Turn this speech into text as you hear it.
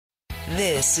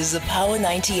This is a Power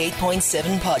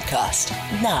 98.7 podcast.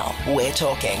 Now we're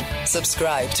talking.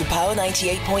 Subscribe to Power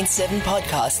 98.7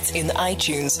 podcasts in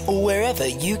iTunes or wherever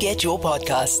you get your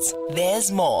podcasts.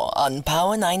 There's more on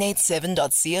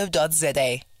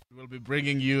power987.co.za. We'll be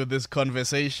bringing you this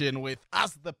conversation with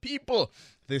us, the people.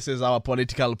 This is our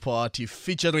political party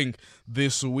featuring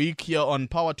this week here on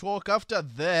Power Talk. After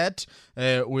that,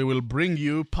 we will bring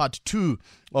you part 2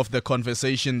 of the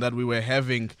conversation that we were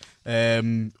having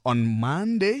on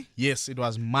Monday. Yes, it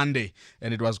was Monday,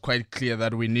 and it was quite clear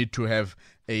that we need to have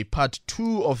a part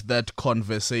 2 of that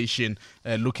conversation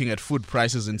looking at food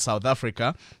prices in South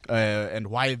Africa and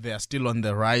why they are still on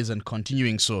the rise and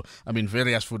continuing so. I mean,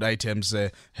 various food items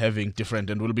having different.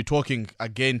 And we'll be talking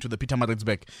again to the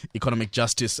Pietermaritzburg Economic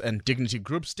Justice and Dignity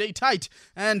Group. Stay tight.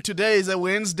 And today is a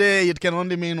Wednesday. It can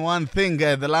only mean one thing.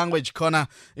 The language corner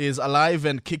is alive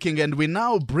and kicking. And we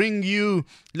now bring you,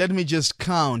 let me just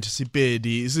count,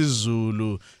 Sipedi,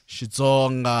 isiZulu,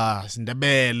 Xitsonga,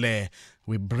 Ndebele.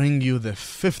 We bring you the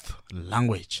 5th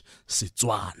language,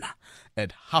 Setswana,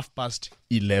 at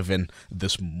 11:30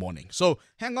 this morning. So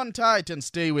hang on tight and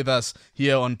stay with us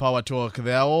here on Power Talk.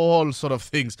 There are all sort of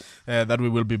things that we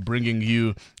will be bringing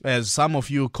you as some of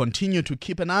you continue to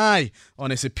keep an eye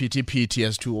on SAPTPT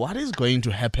as to what is going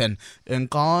to happen in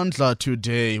Nkandla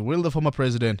today. Will the former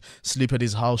president sleep at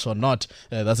his house or not?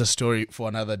 That's a story for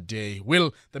another day.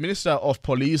 Will the Minister of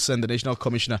Police and the National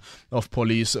Commissioner of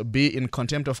Police be in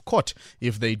contempt of court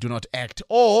if they do not act?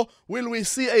 Or will we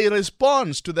see a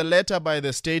response to the letter by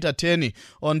the state attorney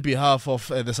on behalf of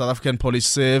the South African Police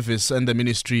Service and the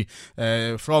ministry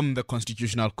from the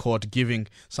Constitutional Court giving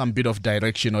some bit of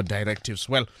direction or directives?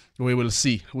 Well, we will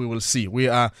see. We will see. We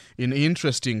are in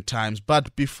interesting times.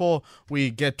 But before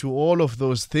we get to all of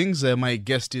those things, my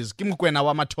guest is Kimkwena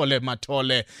Matole,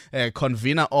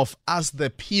 convener of Us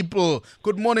the People.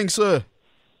 Good morning, sir.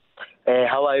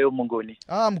 How are you, Munguni?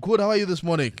 I'm good. How are you this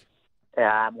morning?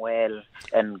 I'm well,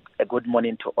 and a good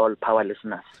morning to all Power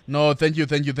listeners. No, thank you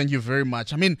very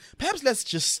much. I mean, perhaps let's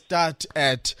just start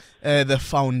at the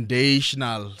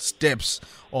foundational steps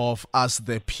of Us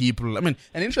the People. I mean,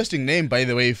 an interesting name, by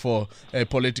the way, for a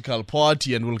political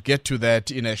party, and we'll get to that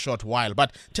in a short while.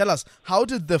 But tell us, how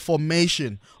did the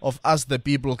formation of Us the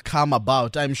People come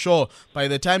about? I'm sure by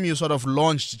the time you sort of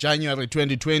launched January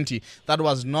 2020, that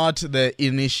was not the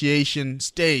initiation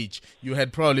stage. You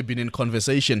had probably been in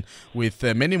conversation with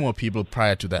many more people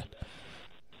prior to that.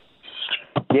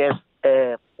 Yes,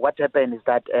 what happened is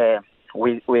that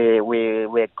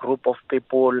we're a group of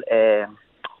people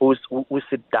who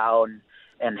sit down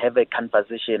and have a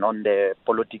conversation on the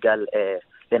political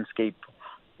landscape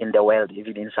in the world,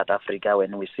 even in South Africa,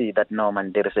 when we see that, no,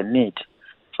 man, there is a need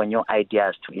for new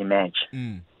ideas to emerge.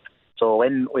 So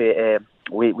when we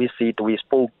sit, we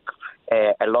spoke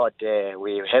a lot,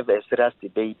 we have a serious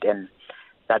debate, and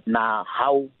that now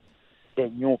how the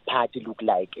new party look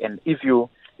like. And if you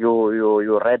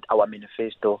read our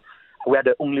manifesto, we are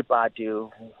the only party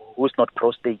who's not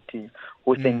pro-state,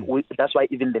 who think that's why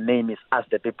even the name is Us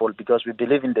the People, because we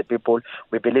believe in the people,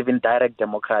 we believe in direct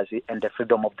democracy and the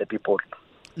freedom of the people.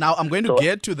 Now, I'm going to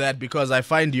get to that because I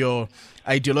find your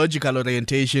ideological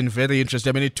orientation very interesting.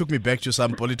 I mean, it took me back to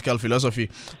some political philosophy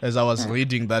as I was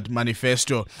reading that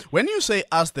manifesto. When you say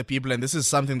Us the People, and this is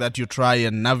something that you try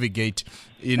and navigate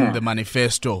in the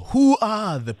manifesto, who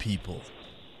are the people?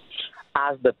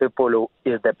 As the people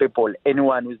is the people.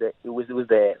 Anyone who's a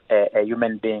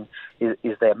human being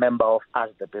is a member of Us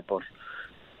the People.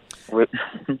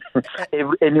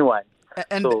 Anyone.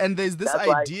 And there's this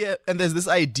idea, there's this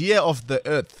idea of the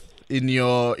earth in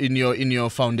your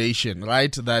foundation,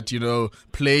 right? That,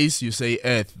 place, you say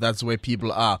earth, that's where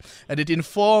people are. And it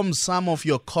informs some of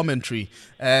your commentary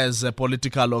as a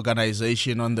political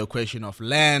organization on the question of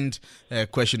land,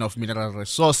 question of mineral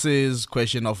resources,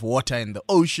 question of water in the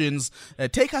oceans.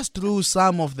 Take us through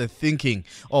some of the thinking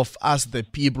of Us the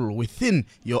People within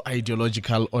your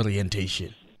ideological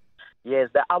orientation. Yes,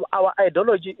 our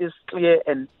ideology is clear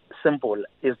and simple,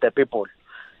 is the people.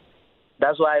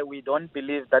 That's why we don't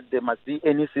believe that there must be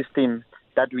any system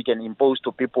that we can impose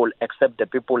to people except the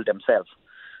people themselves.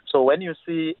 So when you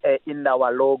see in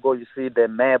our logo, you see the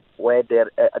map where the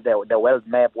world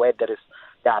map where there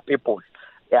are people.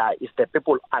 Yeah, it's the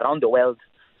people around the world.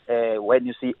 When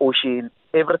you see ocean,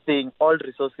 everything, all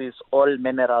resources, all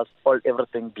minerals,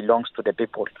 everything belongs to the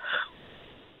people.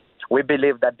 We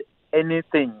believe that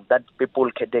anything that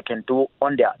people can do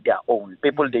on their own.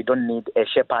 People, they don't need a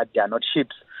shepherd, they are not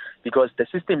sheep. Because the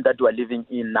system that we are living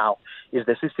in now is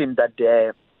the system that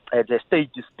the state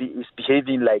is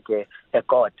behaving like a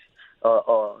god.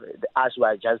 us who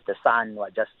are just the son, who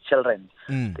are just children.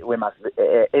 We must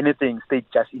anything state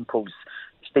just impose.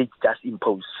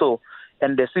 So,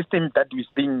 and the system that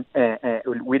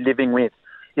we're living with,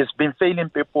 it's been failing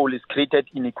people. It's created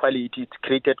inequality. It's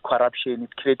created corruption.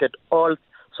 It's created all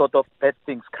sort of bad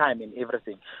things, crime and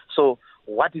everything. So,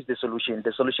 what is the solution?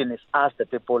 The solution is us, the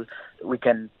people. We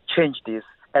can change this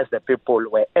as the people,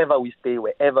 wherever we stay,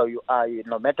 wherever you are,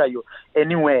 no matter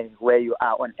anywhere where you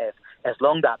are on earth. As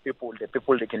long as the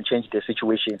people they can change the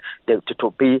situation,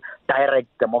 to be direct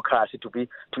democracy, to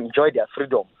enjoy their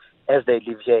freedom as they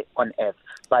live here on earth.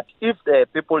 But if the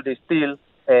people they still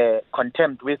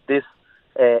contempt with this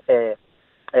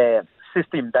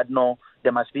system that no,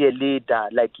 there must be a leader,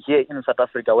 like here in South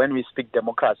Africa, when we speak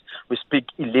democracy, we speak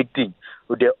electing.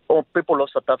 The people of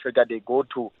South Africa, they go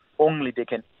to only they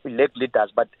can elect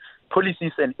leaders, but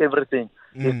policies and everything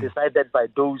is decided by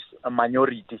those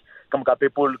minority.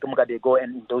 People, they go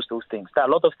and endorse those things. There are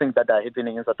a lot of things that are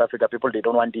happening in South Africa. People, they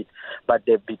don't want it, but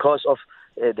because of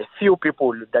the few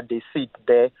people that they sit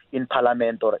there in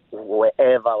parliament or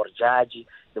wherever, or judge,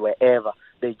 wherever,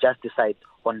 they just decide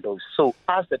on those. So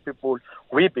as the people,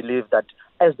 we believe that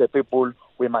as the people,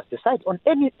 we must decide on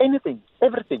anything,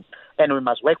 everything, and we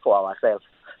must work for ourselves,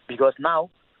 because now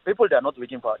people, they are not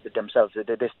working for themselves.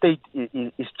 The state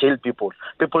is jail people.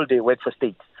 People, they work for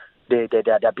state. They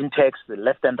are being taxed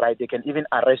left and right. They can even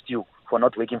arrest you for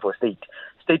not working for state.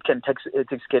 State can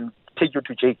can take you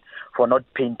to jail for not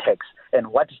paying tax. And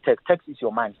what is tax? Tax is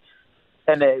your money.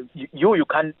 And you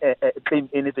can't claim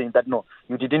anything that, no,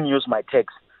 you didn't use my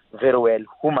tax very well.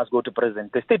 Who must go to prison?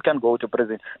 The state can go to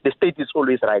prison. The state is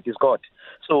always right. It's God.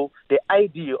 So the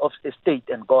idea of a state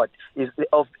and God is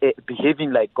of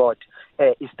behaving like God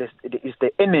is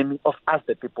the enemy of us,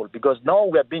 the people, because now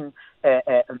we are being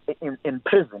in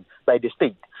prison by the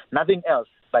state. Nothing else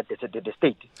but the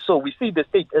state. So we see the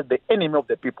state as the enemy of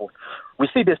the people. We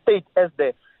see the state as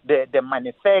the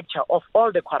manufacturer of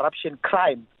all the corruption,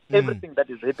 crime, everything that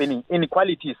is happening,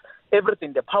 inequalities,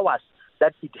 everything, the powers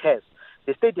that it has.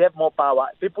 The state have more power.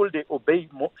 People, they obey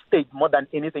state more than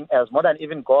anything else, more than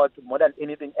even God, more than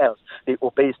anything else. They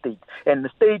obey state. And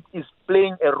the state is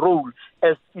playing a role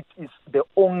as it is the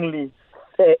only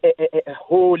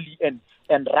holy and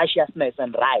righteousness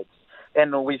and rights.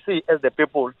 And we see as the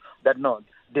people that no,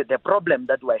 the problem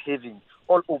that we're having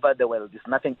all over the world is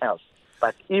nothing else.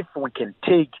 But if we can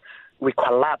we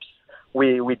collapse,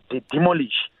 we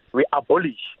demolish, we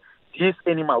abolish this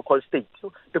animal called state,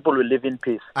 people will live in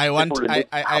peace. I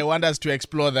want us to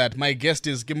explore that. My guest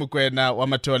is Gimukwena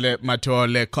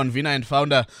Matole, convener and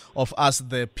founder of Us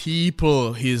the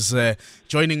People. He's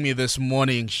joining me this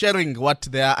morning, sharing what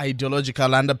their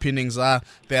ideological underpinnings are,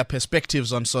 their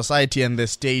perspectives on society and the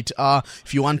state are.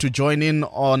 If you want to join in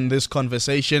on this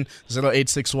conversation,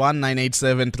 0861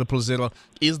 987 000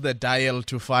 is the dial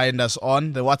to find us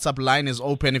on. The WhatsApp line is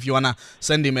open if you want to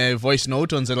send him a voice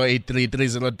note on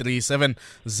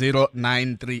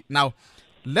 0833037093. Now,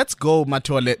 let's go,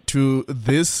 Matole, to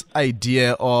this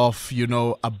idea of,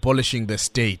 abolishing the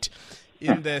state.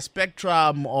 In the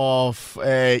spectrum of,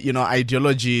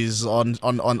 ideologies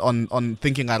on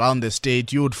thinking around the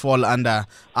state, you would fall under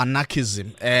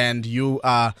anarchism, and you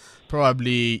are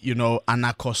probably,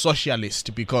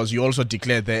 anarcho-socialist, because you also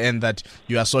declare at the end that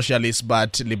you are socialist,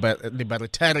 but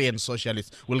libertarian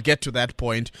socialist. We'll get to that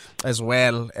point as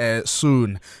well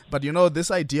soon. But, this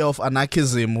idea of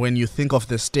anarchism, when you think of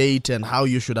the state and how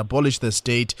you should abolish the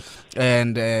state,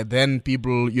 and then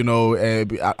people,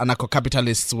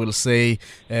 anarcho-capitalists will say,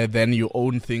 then you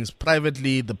own things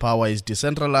privately, the power is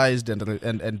decentralized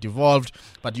and devolved.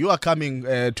 But you are coming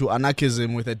to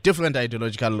anarchism with a different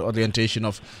ideological orientation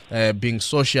of being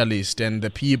socialist and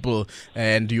the people,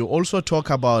 and you also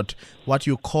talk about what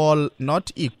you call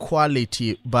not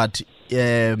equality but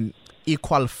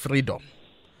equal freedom.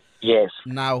 Yes.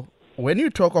 Now, when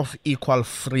you talk of equal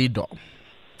freedom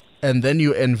and then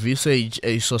you envisage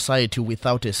a society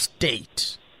without a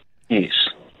state, yes,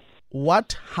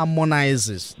 what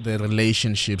harmonizes the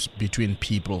relationships between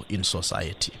people in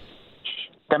society?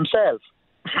 Themselves.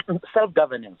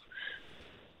 Self-governance.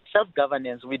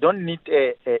 Self-governance. We don't need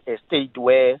a state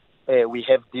where we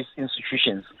have these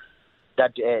institutions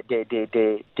that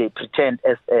they pretend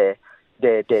as the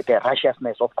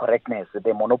righteousness of correctness,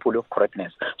 the monopoly of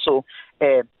correctness. So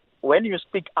when you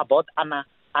speak about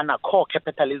core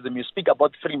capitalism, you speak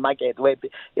about free market where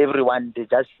everyone they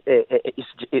just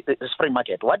is free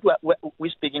market. What we're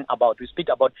speaking about, we speak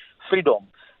about freedom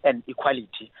and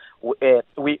equality. We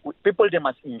people, they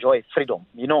must enjoy freedom.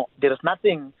 There is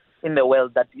nothing in the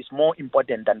world that is more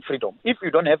important than freedom. If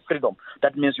you don't have freedom,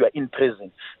 that means you are in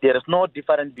prison. There is no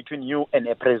difference between you and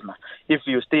a prisoner if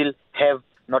you still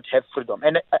not have freedom.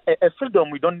 And a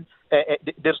freedom, we don't.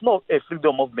 There's no a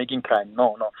freedom of making crime.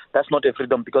 No, that's not a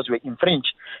freedom because we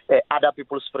infringe other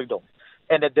people's freedom.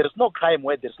 And there is no crime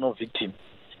where there's no victim.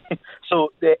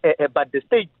 So, but the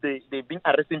state, they've been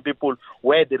arresting people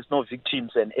where there's no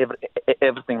victims and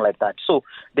everything like that. So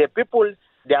the people,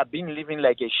 they are being living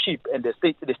like a sheep, and the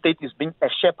state is being a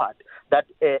shepherd. That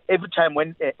every time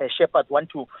when a shepherd want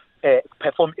to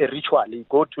perform a ritual, he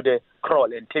go to the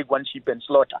kraal and take one sheep and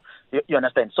slaughter. You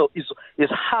understand? So it's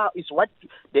what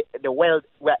the world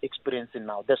we are experiencing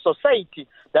now. The society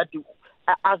that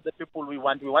as the people we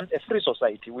want a free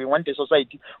society. We want a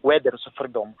society where there is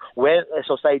freedom, where a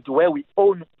society where we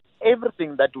own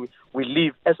everything that we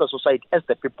live as a society, as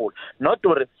the people. Not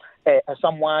to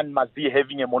someone must be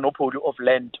having a monopoly of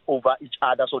land over each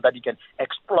other so that he can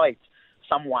exploit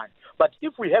someone. But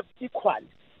if we have equal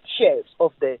shares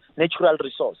of the natural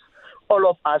resource, all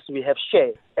of us, we have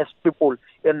share as people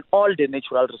in all the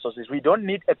natural resources. We don't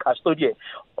need a custodian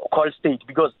called state,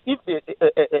 because if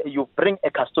you bring a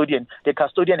custodian, the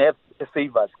custodian have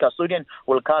favors. Custodian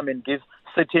will come and give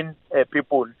certain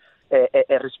people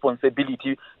a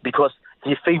responsibility because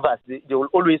he favors. They will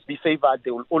always be favored.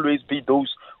 There will always be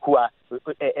those who are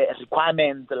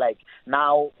requirements. Like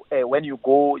now, when you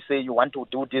go, say you want to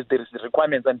do this, there is the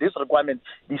requirements, and this requirement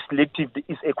is selective.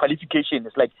 Is a qualification.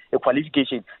 It's like a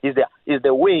qualification. Is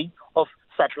the way of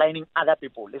sidelining other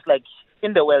people. It's like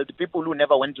in the world, people who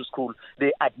never went to school,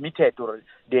 they admitted or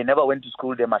they never went to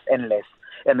school, they must earn less.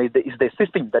 And it's the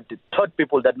system that taught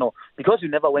people that no, because you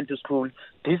never went to school,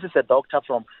 this is a doctor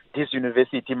from this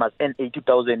university must earn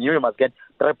 80,000, you must get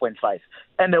 3.5.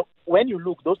 And when you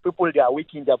look, those people, they are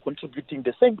working, they are contributing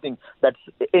the same thing that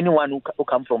anyone who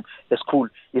come from the school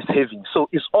is having. So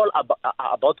it's all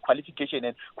about qualification,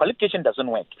 and qualification doesn't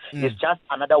work. It's just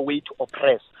another way to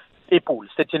oppress people,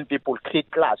 certain people, create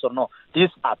class or no. These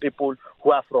are people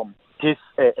who are from this,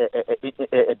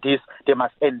 they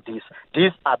must earn this.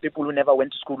 These are people who never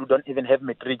went to school, who don't even have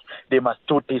matric. They must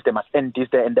do this, they must earn this,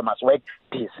 and they must work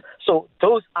this. So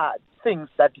those are things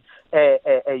that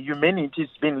humanity has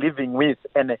been living with,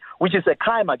 and which is a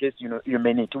crime against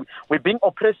humanity. We've been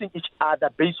oppressing each other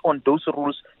based on those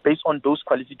rules, based on those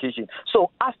qualifications.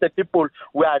 So as the people,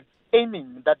 we are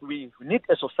aiming that we need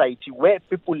a society where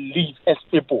people live as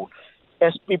people,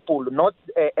 not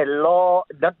a law,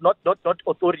 not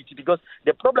authority. Because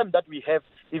the problem that we have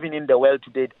even in the world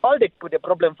today, all the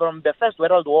problem from the First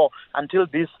World War until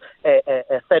this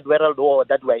Third World War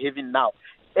that we're having now,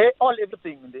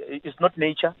 everything is not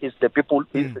nature, it's the people,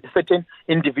 it's certain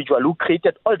individual who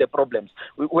created all the problems.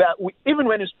 Even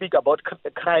when you speak about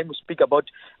crime, you speak about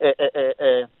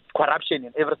corruption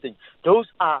and everything, those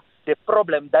are the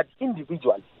problem that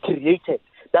individuals created.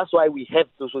 That's why we have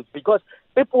those, because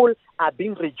people are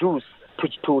being reduced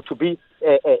to be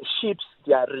sheep.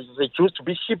 They are reduced to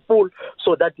be sheeple,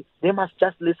 so that they must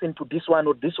just listen to this one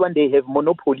or this one. They have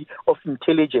monopoly of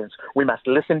intelligence. We must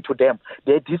listen to them.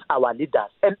 These are our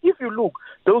leaders. And if you look,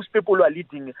 those people who are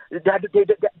leading,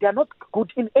 they are not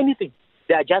good in anything.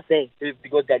 They are just there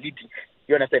because they are leading.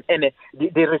 You understand? And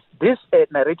there is this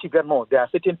narrative. No, there are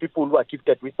certain people who are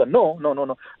gifted with. No.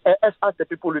 As the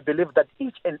people, we believe that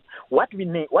each and what we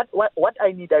need, what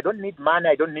I need, I don't need money,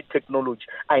 I don't need technology,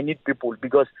 I need people.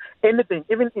 Because anything,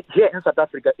 even here in South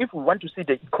Africa, if we want to see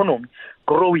the economy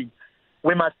growing,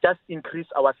 we must just increase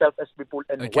ourselves as people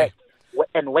and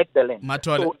work the land.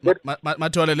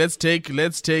 Matole,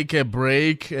 let's take a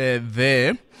break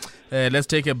there. Let's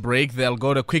take a break there. I'll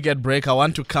go to a quick ad break. I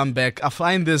want to come back. I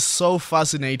find this so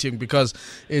fascinating because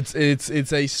it's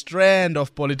a strand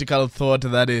of political thought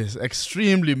that is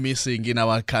extremely missing in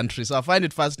our country. So I find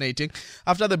it fascinating.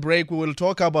 After the break, we will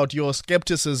talk about your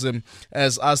skepticism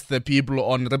as us, the people,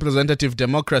 on representative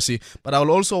democracy. But I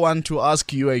will also want to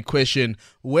ask you a question.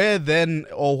 Where then,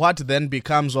 or what then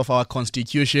becomes of our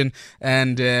constitution,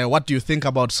 and what do you think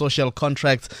about social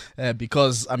contracts?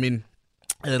 Because, I mean,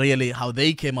 really how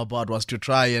they came about was to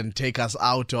try and take us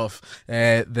out of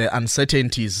the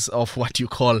uncertainties of what you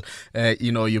call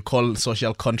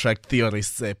social contract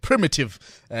theorists, primitive,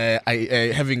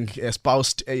 having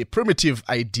espoused a primitive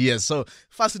ideas. So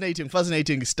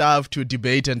fascinating stuff to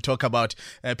debate and talk about.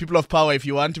 People of power, if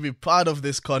you want to be part of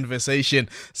this conversation,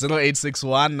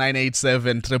 0861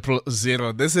 987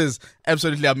 000. This is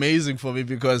absolutely amazing for me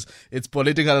because it's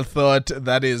political thought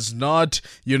that is not,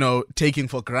 taking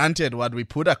for granted what we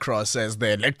put across as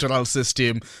the electoral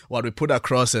system, what we put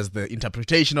across as the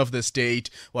interpretation of the state,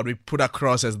 what we put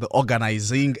across as the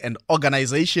organizing and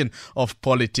organization of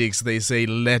politics, they say,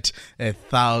 let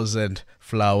 1,000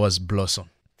 flowers blossom.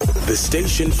 The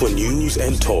station for news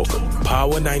and talk.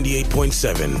 Power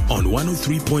 98.7 on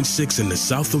 103.6 in the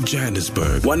south of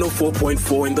Johannesburg,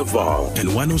 104.4 in the Vaal, and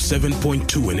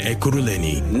 107.2 in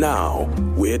Ekurhuleni. Now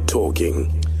we're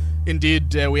talking.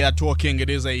 Indeed, we are talking. It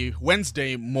is a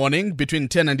Wednesday morning. Between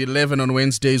 10 and 11 on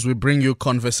Wednesdays, we bring you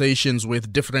conversations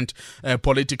with different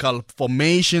political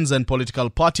formations and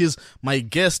political parties. My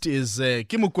guest is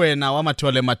Kimukwena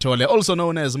Wamatole Matole, also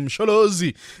known as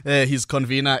Msholozi. He's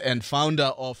convener and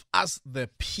founder of Us the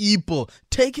People,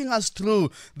 taking us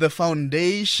through the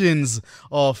foundations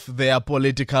of their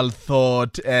political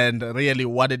thought and really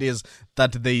what it is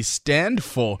that they stand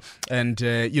for, and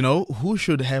who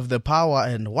should have the power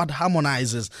and what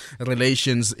harmonizes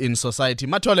relations in society.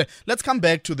 Matole, let's come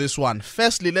back to this one.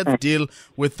 Firstly, let's deal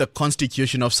with the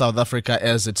Constitution of South Africa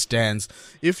as it stands.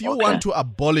 If you want to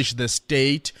abolish the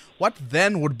state, what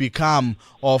then would become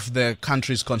of the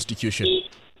country's constitution?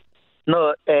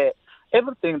 No,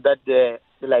 everything that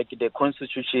the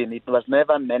Constitution, it was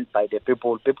never meant by the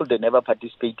people. People, they never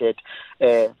participated.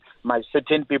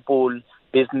 Certain people,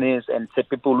 business, and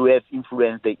people who have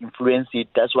influence, they influence it.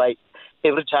 That's why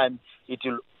every time it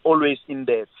will always in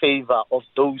the favor of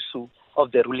those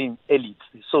of the ruling elite.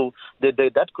 So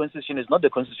that constitution is not the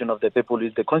constitution of the people,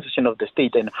 it's the constitution of the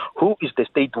state. And who is the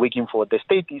state working for? The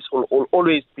state is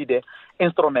always be the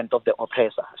instrument of the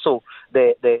oppressor. So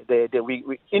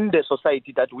we in the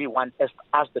society that we want as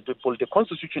the people, the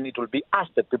constitution, it will be us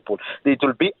the people. It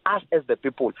will be us as the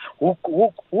people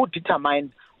who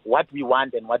determine what we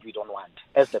want and what we don't want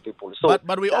as the people. So,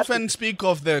 but we often speak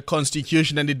of the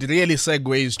Constitution, and it really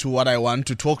segues to what I want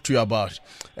to talk to you about.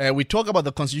 We talk about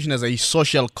the Constitution as a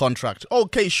social contract.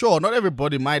 Okay, sure, not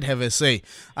everybody might have a say.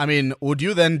 I mean, would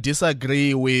you then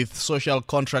disagree with social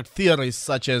contract theorists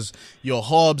such as your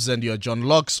Hobbes and your John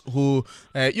Locke, who,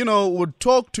 would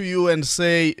talk to you and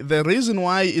say the reason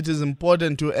why it is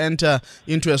important to enter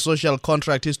into a social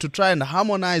contract is to try and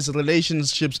harmonize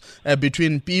relationships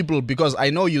between people? Because I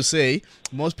know you say,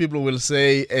 most people will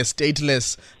say a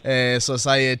stateless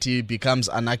society becomes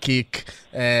anarchic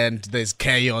and there's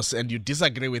chaos, and you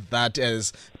disagree with that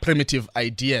as primitive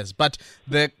ideas. But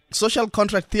the social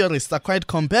contract theorists are quite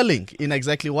compelling in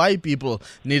exactly why people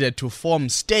needed to form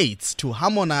states to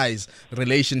harmonize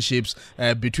relationships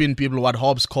between people, what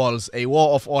Hobbes calls a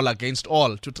war of all against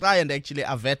all, to try and actually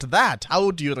avert that. How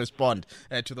would you respond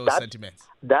to those sentiments?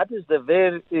 That is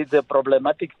the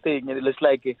problematic thing. It's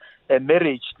like a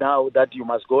marriage now that you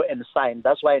must go and sign.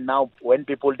 That's why now when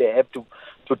people they have to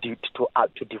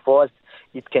divorce,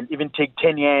 it can even take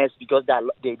 10 years because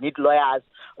they need lawyers.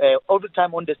 All the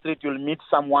time on the street you'll meet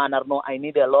someone, I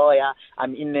need a lawyer,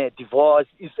 I'm in a divorce.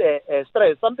 It's a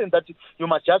stress, something that you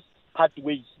must just part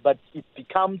ways, but it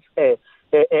becomes a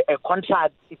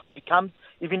contract. It becomes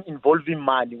even involving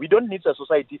money. We don't need a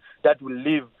society that will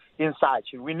live in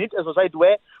such. We need a society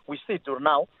where we sit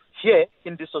now, here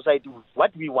in this society,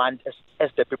 what we want as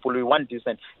the people, we want this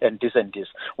and this and this.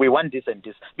 We want this and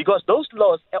this. Because those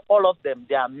laws, all of them,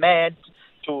 they are meant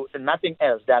to nothing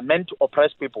else. They are meant to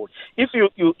oppress people. If you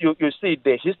see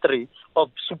the history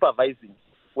of supervising,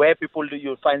 where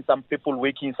you find some people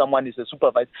working, someone is a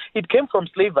supervisor. It came from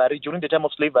slavery, during the time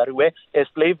of slavery, where a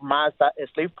slave master, a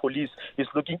slave police is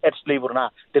looking at slavery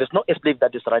now. There is no slave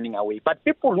that is running away. But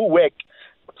people who work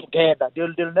together,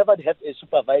 they'll never have a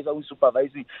supervisor who's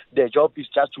supervising. Their job is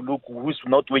just to look who's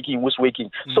not working, who's working.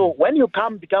 So when you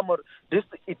become this,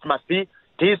 it must be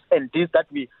this and this, that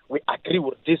we agree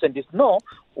with this and this. No,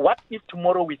 what if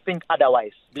tomorrow we think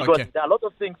otherwise? Because there are a lot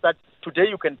of things that today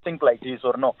you can think like this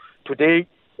or no. Today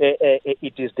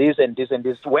it is this and this and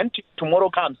this. When tomorrow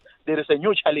comes, there is a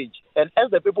new challenge. And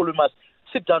as the people, we must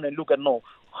sit down and look and know.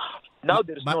 Now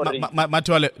there is no rain.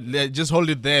 Matole, just hold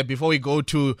it there. Before we go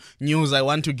to news, I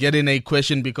want to get in a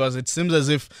question, because it seems as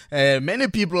if many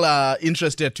people are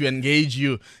interested to engage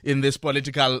you in this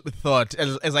political thought.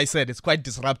 As I said, it's quite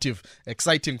disruptive,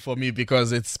 exciting for me,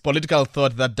 because it's political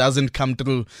thought that doesn't come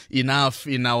through enough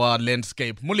in our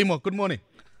landscape. Mulimo, good morning.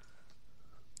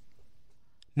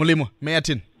 Mulimo,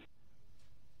 Meyatin.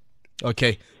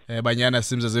 Okay. Banyana,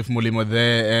 seems as if Mulimo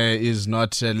there is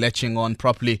not latching on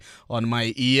properly on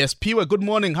my ESP. Good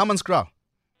morning, Hammanskraal.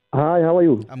 Hi, how are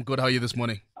you? I'm good. How are you this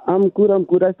morning? I'm good.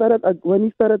 When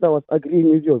he started, I was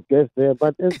agreeing with your guest there,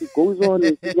 but as it goes on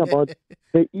and thinking about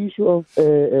the issue of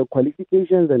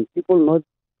qualifications and people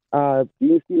not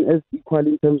being seen as equal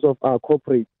in terms of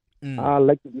corporate, I'd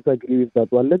like to disagree with that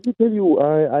one. Let me tell you,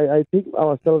 I take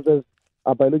ourselves as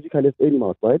biological as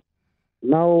animals, right?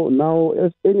 Now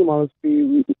as animals,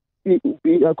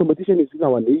 our competition is in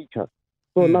our nature.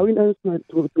 So now in order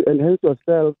to enhance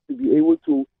yourself, to be able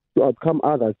to outcome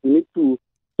others, you need to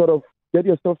sort of get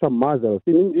yourself some muscles.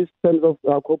 In this sense of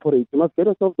corporate, you must get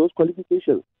yourself those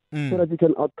qualifications so that you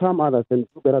can outcome others and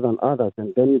do better than others,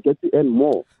 and then you get to earn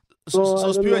more. So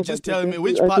Spiwe, just tell me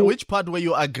which part were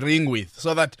you agreeing with,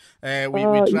 so that we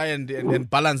try and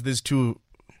balance these two.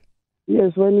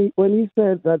 Yes, when he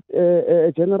said that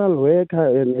a general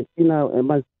worker and a cleaner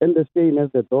must earn the same as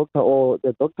the doctor, or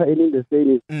the doctor earning the same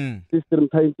is system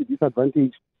trying to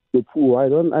disadvantage the poor. I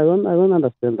don't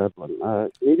understand that one.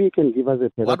 Maybe you can give us a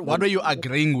better. What were you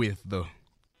agreeing with, though?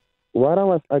 What I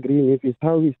was agreeing with is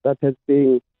how he started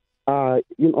saying,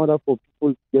 in order for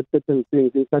people to get certain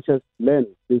things, such as land,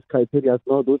 these criteria,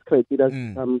 now those criteria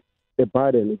become a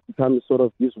burden. It becomes sort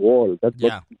of this wall that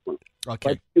blocks people.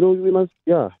 Okay. But, we must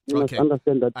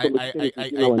understand that.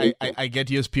 I get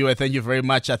you, Spiwe. Thank you very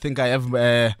much. I think I have...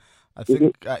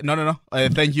 No.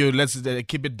 Thank you. Let's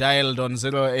keep it dialed on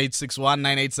 0861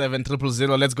 987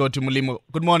 000. Let's go to Mulimo.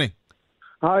 Good morning.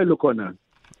 Hi, Lukona.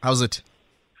 How's it?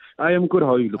 I am good.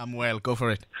 How are you? I'm well. Go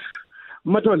for it.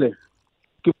 Matole.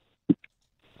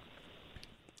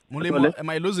 Mulimo, am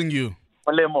I losing you?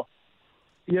 Mulimo.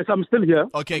 Yes, I'm still here.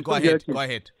 Okay, go ahead. Go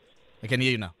ahead. I can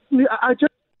hear you now. I just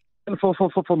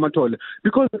for Matole,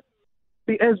 because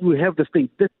as we have the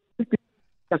state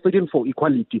custodian for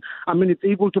equality. I mean, it's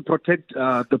able to protect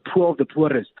the poor of the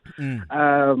poorest.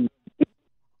 The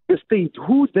state,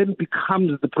 who then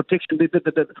becomes the protection?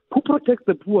 Who protects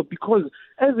the poor? Because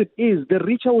as it is, the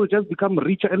richer will just become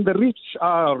richer, and the rich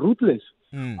are ruthless.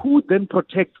 Who then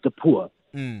protects the poor?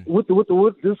 With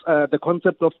this the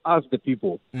concept of us the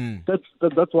people.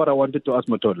 That's what I wanted to ask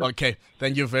Matole. Okay,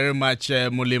 thank you very much,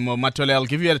 Mulimo. Matole, I'll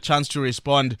give you a chance to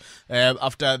respond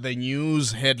after the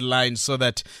news headlines, so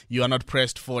that you are not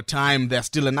pressed for time. There are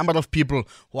still a number of people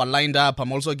who are lined up.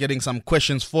 I'm also getting some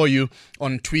questions for you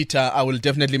on Twitter. I will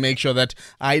definitely make sure that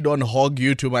I don't hog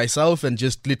you to myself and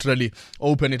just literally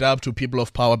open it up to people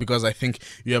of power, because I think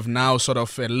you have now sort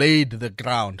of laid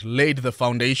the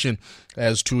foundation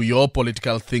as to your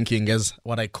political thinking as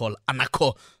what I call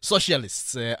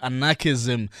anarcho-socialists,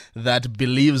 anarchism that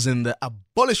believes in the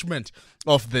abolishment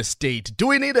of the state. Do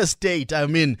we need a state? I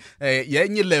mean,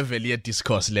 yenye level yet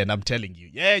discourse, Len, I'm telling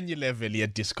you. Yenye level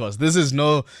yet discourse. This is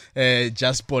no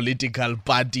just political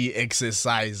party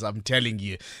exercise, I'm telling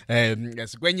you.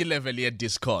 Yenye level yet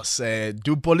discourse. And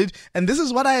this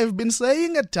is what I have been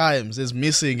saying at times is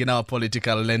missing in our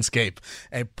political landscape.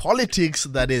 A politics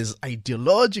that is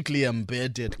ideologically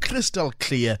embedded, crystal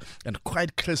clear, and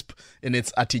quite crisp in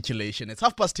its articulation. It's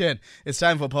 10:30. It's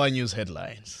time for Power News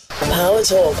Headlines. Power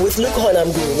Talk with Lukhona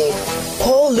Mnguni.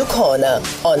 Call Lukhona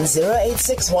on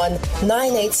 0861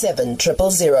 987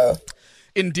 000.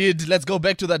 Indeed, let's go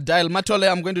back to that dial. Matole,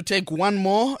 I'm going to take one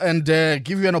more and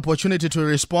give you an opportunity to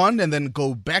respond, and then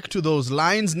go back to those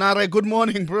lines. Nare, good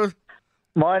morning, bro.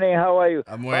 Morning, how are you?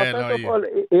 I'm well, how are you? All,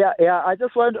 I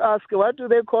just want to ask, what do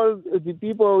they call the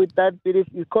people with that belief?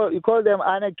 You call them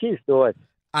anarchists or what?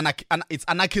 It's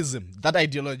anarchism. That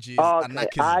ideology is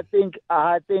anarchism.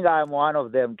 I think I'm one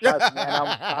of them. Trust me, and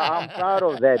I'm proud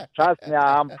of that. Trust me,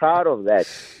 I'm proud of that.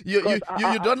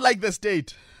 You don't like the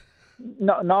state?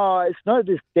 No, it's not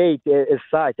the state as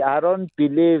such. I don't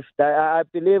believe that. I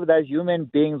believe that human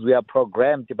beings, we are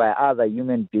programmed by other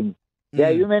human beings. There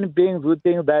are human beings who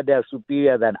think that they are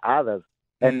superior than others.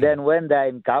 And then when they're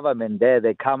in government there,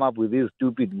 they come up with these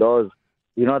stupid laws,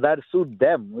 that suit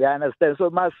them. We understand. So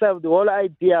myself, the whole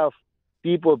idea of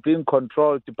people being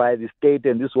controlled by the state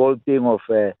and this whole thing of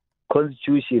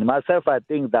constitution, myself, I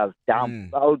think that's dumb.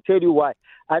 I'll tell you why.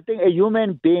 I think a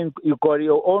human being, you got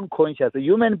your own conscience. A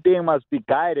human being must be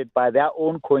guided by their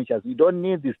own conscience. You don't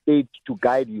need the state to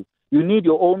guide you. You need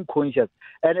your own conscience.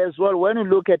 And as well, when you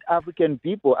look at African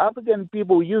people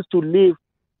used to live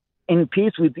in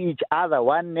peace with each other.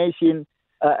 One nation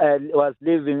was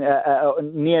living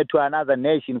near to another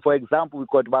nation. For example, we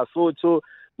got Basotho,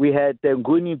 we had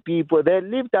Nguni people. They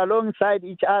lived alongside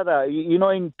each other,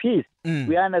 in peace.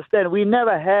 We understand. We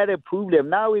never had a problem.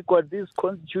 Now we got this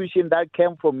constitution that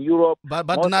came from Europe. But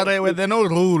Nare, were there no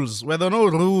rules? Were there no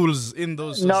rules in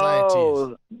those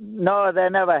societies? No, they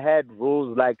never had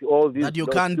rules like all these. That you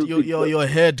can't, your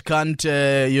head can't,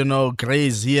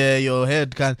 graze here. Your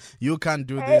head can't. You can't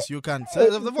do this. You can't.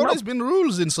 So there've always been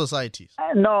rules in societies.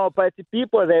 No, but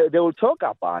people they will talk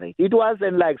about it. It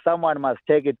wasn't like someone must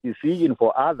take a decision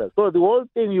for others. So the whole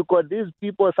thing, you got these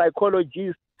people,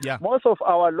 psychologists. Yeah. Most of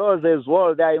our laws as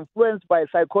well, they are influenced by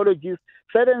psychologists.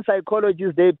 Certain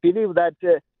psychologists, they believe that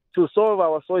to solve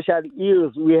our social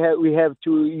ills, we have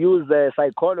to use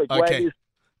psychology. Okay.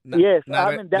 Yes, Nare,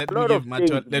 I mean, there are a lot of things.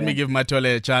 Let me give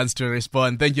Matole a chance to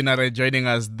respond. Thank you, Nare, joining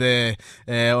us there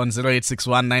on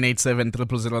 0861 987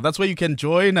 000. That's where you can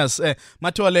join us.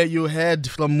 Matole, you heard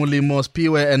from Mulimo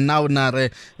Spiwe and now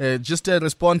Nare. Just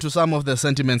respond to some of the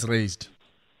sentiments raised.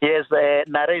 Yes,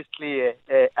 Nare is clear.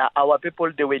 Our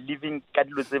people, they were living,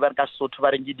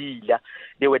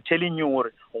 they were telling you,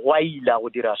 why you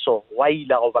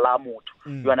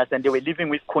understand? They were living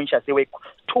with conscience. They were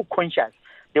too conscious.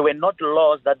 There were not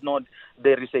laws that not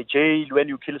there is a jail when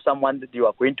you kill someone that you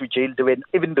are going to jail. There were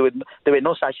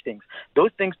no such things.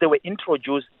 Those things they were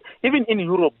introduced even in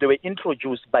Europe. They were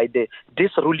introduced by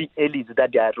this ruling elites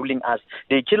that they are ruling us.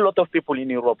 They kill a lot of people in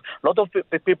Europe. A lot of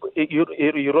people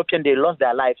European they lost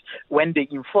their lives when they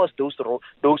enforced those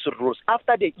rules.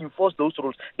 After they enforced those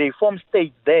rules, they formed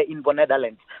states there in the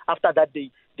Netherlands. After that,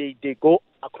 they go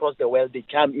across the world. They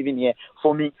come even here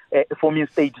forming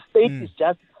states. State is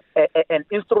just an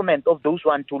instrument of those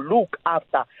one to look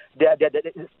after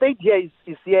the state here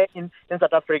is here in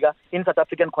South Africa, in South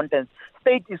African context.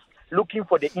 State is looking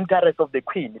for the interest of the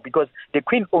Queen because the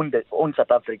Queen owns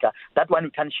South Africa. That one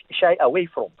we can shy away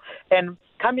from. And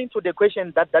coming to the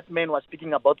question that man was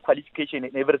speaking about qualification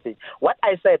and everything, what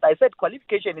I said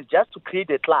qualification is just to create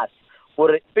a class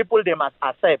for people they must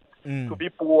accept to be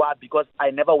poor because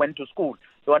I never went to school.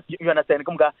 You understand?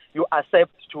 You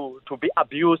accept to be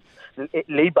abused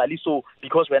laborly so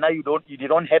because when you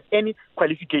don't have any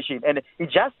qualification and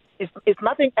it's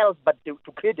nothing else but to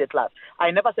create a class. I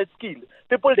never said skill.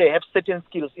 People they have certain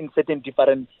skills in certain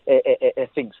different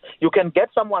things. You can get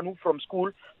someone who from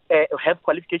school have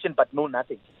qualification but know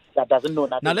nothing. That doesn't know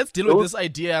nothing. Now let's deal with this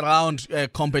idea around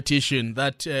competition.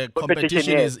 That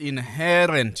competition is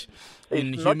inherent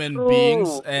in human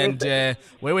beings and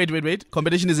wait.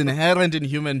 Competition is inherent in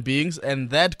human beings and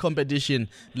that competition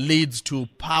leads to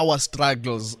power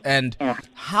struggles. And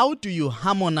how do you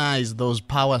harmonize those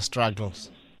power struggles?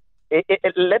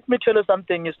 Let me tell you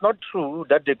something. It's not true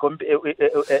that the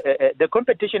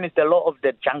competition is the law of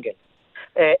the jungle.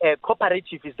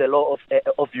 Cooperative is the law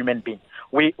of human being.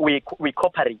 We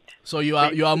cooperate. So you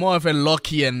are more of a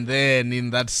Lockean then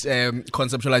in that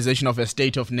conceptualization of a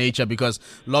state of nature, because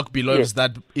Locke believes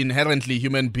that inherently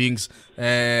human beings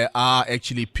are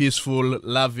actually peaceful,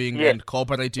 loving, and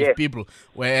cooperative people,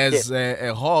 whereas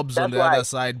Hobbes on the other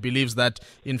side believes that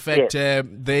in fact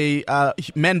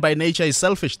man by nature is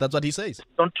selfish. That's what he says.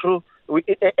 Not true.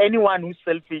 Anyone who's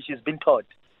selfish has been taught.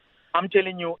 I'm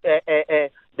telling you,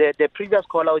 the previous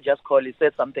caller who just called, he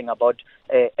said something about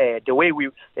the way we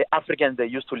Africans they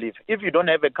used to live. If you don't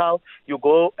have a cow, you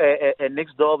go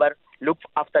next door, look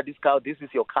after this cow. This is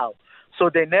your cow. So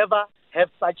they never have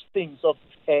such things of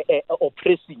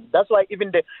oppressing. That's why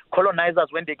even the colonizers,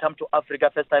 when they come to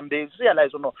Africa first time, they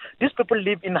realize, these people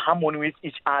live in harmony with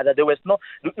each other. There was no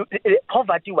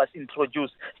poverty was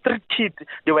introduced. Street kids,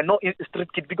 there were no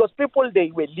street kids because people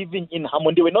they were living in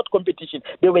harmony. They were not competition.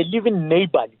 They were living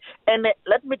neighborly. And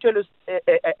let me tell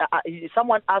you,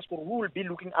 someone asked who will be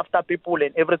looking after people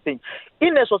and everything.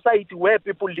 In a society where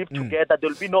people live together, there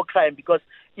will be no crime because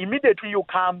immediately you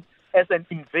come as an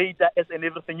invader, as an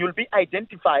everything, you'll be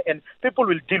identified and people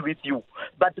will deal with you.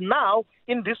 But now,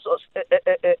 in this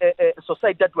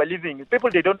society that we're living in, people,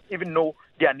 they don't even know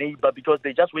their neighbor because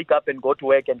they just wake up and go to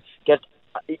work and get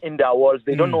in their walls.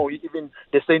 They don't know even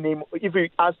the same name. If you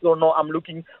ask, I'm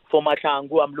looking for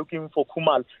Machangu, I'm looking for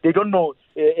Kumal. They don't know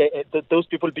those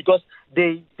people because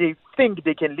they think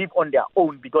they can live on their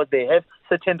own because they have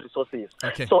certain resources.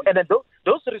 Okay. So, and then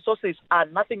those resources are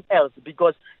nothing else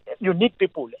because you need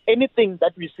people. Anything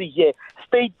that we see here,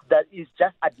 state that is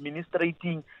just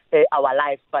administrating our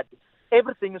life, but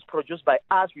everything is produced by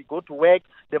us. We go to work.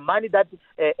 The money that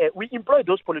we employ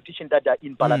those politicians that are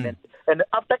in parliament. And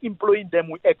after employing them,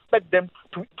 we expect them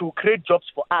to create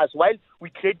jobs for us. While we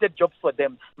created jobs for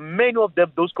them, many of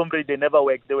them, those comrades, they never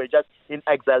work. They were just in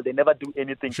exile. They never do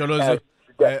anything.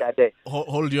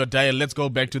 Hold your dial. Let's go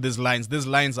back to these lines. These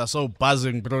lines are so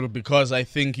buzzing, bro, because I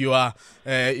think you are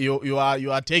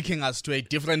taking us to a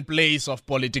different place of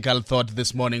political thought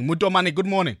this morning. Mutomani, good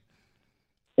morning.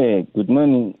 Hey, good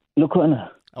morning. Lukwana,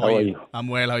 how are you? I'm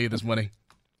well. How are you this morning?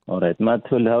 All right.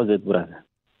 Mathole, how's it, brother?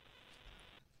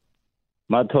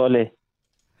 Mathole.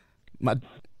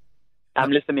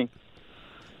 I'm listening.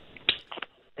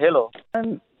 Hello.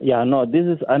 This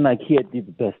is anarchy at its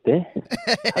best, eh?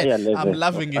 I'm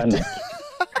loving it.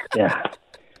 Yeah.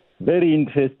 Very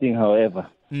interesting, however.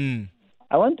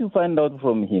 I want to find out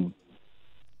from him,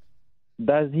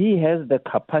 does he have the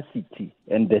capacity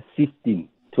and the system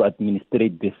to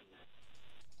administrate this?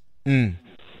 And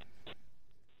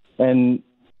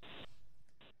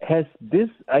has this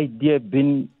idea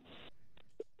been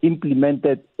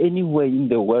implemented anywhere in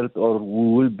the world, or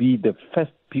we will be the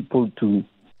first people to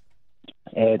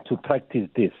practice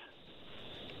this?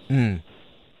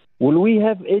 Will we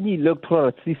have any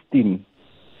electoral system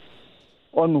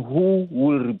on who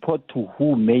will report to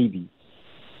who, maybe?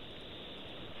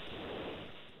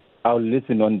 I'll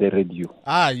listen on the radio.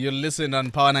 You'll listen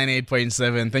on Power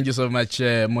 98.7. Thank you so much,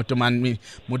 Mutomani,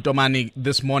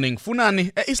 this morning.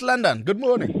 Funani, East London, good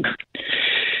morning.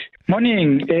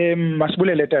 Morning,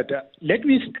 Masibulele Tata. Let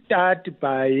me start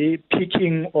by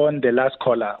picking on the last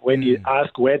caller when he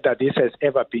asked whether this has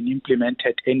ever been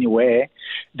implemented anywhere.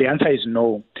 The answer is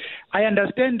no. I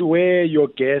understand where your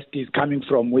guest is coming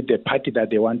from with the party that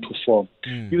they want to form.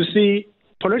 You see,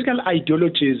 political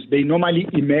ideologies, they normally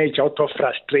emerge out of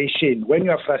frustration. When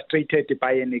you are frustrated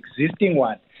by an existing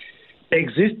one, the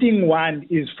existing one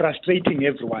is frustrating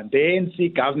everyone. The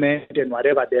ANC government and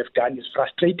whatever they've done is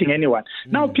frustrating anyone.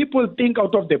 Now people think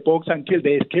out of the box until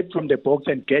they escape from the box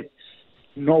and get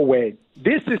nowhere.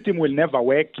 This system will never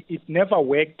work. It never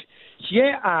worked.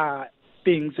 Here are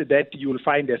things that you'll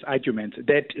find as arguments,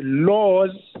 that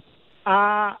laws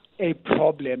are a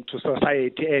problem to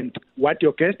society. And what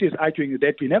your guest is arguing is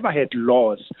that we never had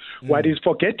laws. What he's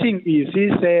forgetting is he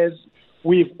says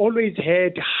we've always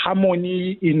had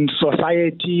harmony in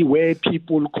society where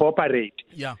people cooperate.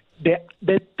 Yeah.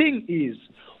 The thing is,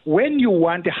 when you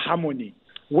want harmony,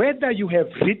 whether you have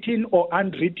written or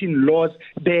unwritten laws,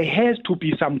 there has to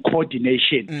be some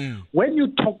coordination. When you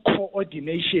talk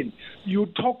coordination, you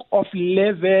talk of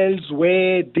levels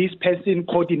where this person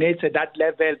coordinates at that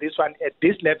level, this one at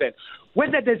this level.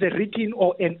 Whether there's a written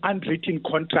or an unwritten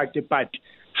contract, but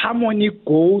harmony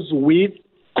goes with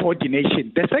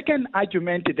coordination. The second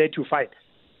argument that you find,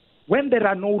 when there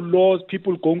are no laws,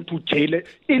 people going to jail.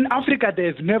 In Africa,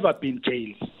 there's never been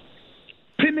jails.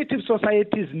 Primitive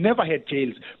societies never had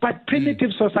jails, but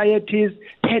primitive societies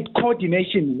had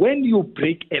coordination. When you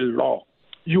break a law,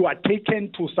 you are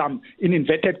taken to some, in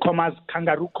inverted commas,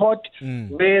 kangaroo court,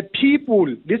 where people,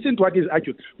 listen to what is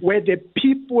argued, where the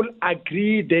people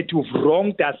agree that you've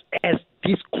wronged us as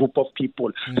this group of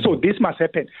people. So this must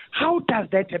happen. How does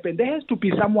that happen? There has to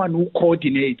be someone who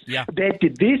coordinates that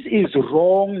this is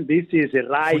wrong, this is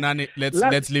right. Funani,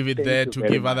 let's leave it there to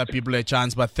give other people a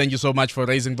chance. But thank you so much for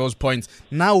raising those points.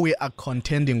 Now we are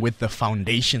contending with the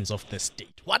foundations of the state.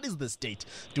 What is the state?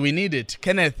 Do we need it?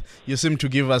 Kenneth, you seem to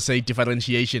give us a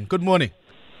differentiation. Good morning.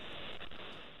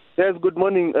 Yes, good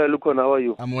morning, Lukon. How are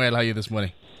you? I'm well. How are you this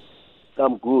morning?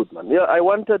 I'm good, man. Yeah, I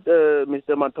wanted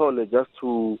Mr. Matole just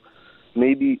to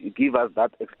maybe give us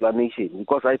that explanation,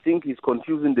 because I think he's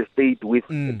confusing the state with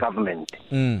the government.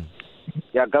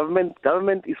 Yeah,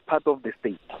 government is part of the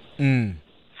state.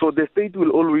 So the state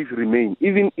will always remain.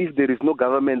 Even if there is no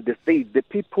government, the state, the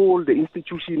people, the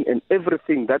institution, and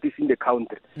everything that is in the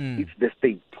country, it's the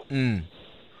state.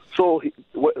 So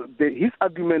his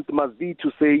argument must be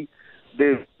to say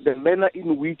the manner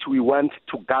in which we want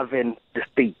to govern the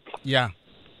state. Yeah.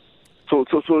 So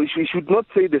we should not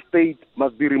say the state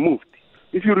must be removed.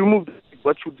 If you remove it,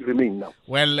 what should remain now?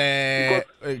 Well,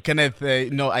 Kenneth,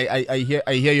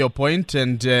 I hear your point,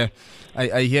 and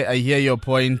I hear your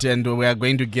point, and we are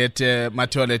going to get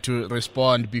Matole to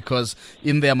respond, because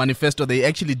in their manifesto they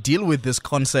actually deal with this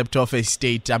concept of a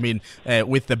state. I mean,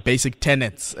 with the basic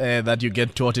tenets that you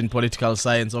get taught in political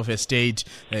science of a state.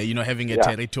 Having a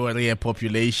territory, a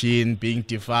population being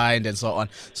defined, and so on.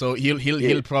 So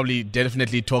he'll probably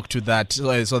definitely talk to that,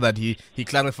 so that he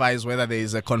clarifies whether there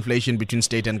is a conflation between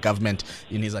state and government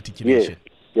in his articulation.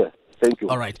 Yes. Thank you.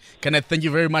 All right. Kenneth, thank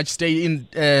you very much. Stay in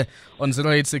on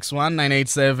 0861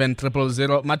 987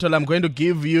 000. Matole, I'm going to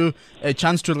give you a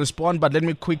chance to respond, but let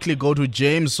me quickly go to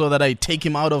James so that I take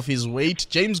him out of his weight.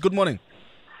 James, good morning.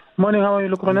 Morning, how are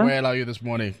you, Lukrona? Well, how are you this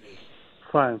morning?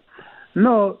 Fine.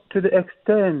 No, to the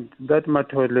extent that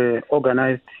Matole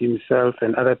organized himself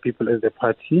and other people as a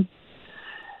party,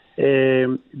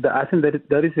 I think that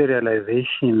there is a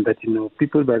realization that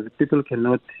people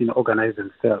cannot organize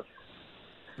themselves.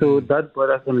 So that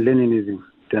brought us on Leninism,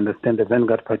 to understand, the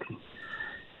Vanguard Party.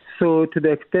 So to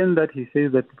the extent that he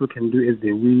says that people can do as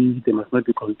they wish, they must not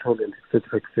be controlled,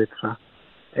 etc., etc.,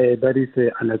 that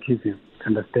is anarchism, to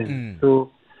understand.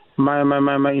 So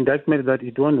my indictment is that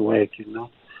it won't work,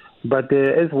 But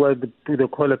as well, the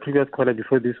previous caller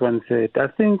before this one said, I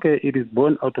think it is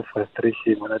born out of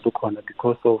frustration when I look on it,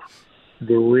 because of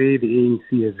the way the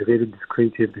ANC has really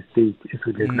discredited the state as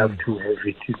we would love to have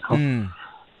it.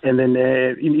 And then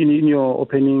in your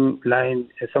opening line,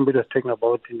 somebody was talking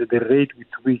about the rate with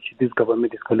which this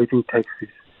government is collecting taxes.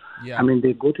 Yeah. I mean,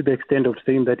 they go to the extent of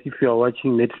saying that if you are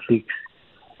watching Netflix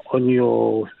on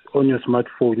your on your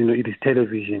smartphone, it is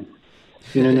television.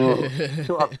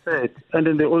 So upset. And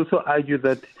then they also argue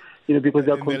that, because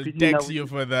they're competing. They'll tax you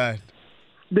for that.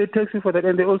 They tax you for that.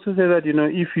 And they also say that,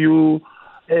 if you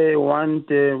want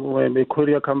a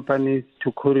courier company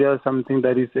to courier something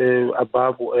that is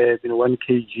above 1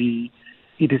 kg,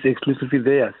 it is exclusively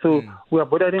there. So we are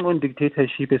bordering on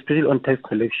dictatorship, especially on tax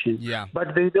collection. Yeah.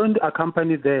 But they don't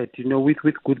accompany that,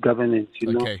 with good governance,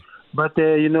 Okay. But,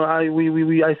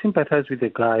 I sympathize with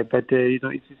the guy, but,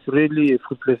 it's really a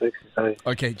fruitless exercise.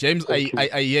 Okay, James,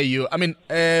 I hear you. I mean,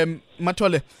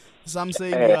 Matole, some say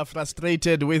you are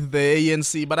frustrated with the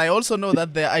ANC, but I also know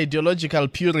that there are ideological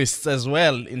purists as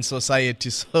well in society.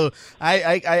 So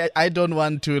I don't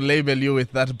want to label you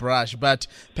with that brush, but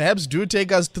perhaps do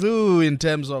take us through in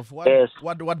terms of what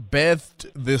birthed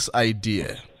this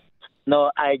idea.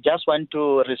 No, I just want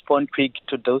to respond quick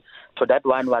to that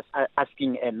one. Was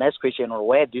asking a nice question on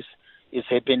where this is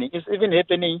happening. It's even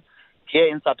happening here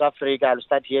in South Africa. I'll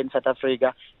start here in South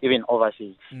Africa, even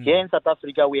overseas. Here in South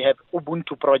Africa, we have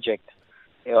Ubuntu Project.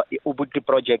 Ubuntu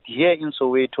Project here in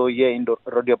Soweto, here in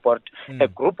Roodepoort. A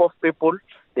group of people,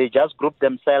 they just group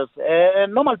themselves,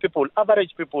 normal people,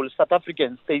 average people, South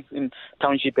Africans, stays in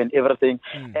township and everything,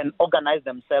 and organize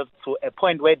themselves to a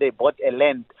point where they bought a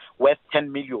land worth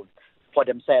 10 million for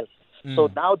themselves.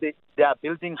 So now they are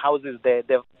building houses there.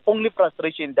 The only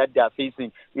frustration that they are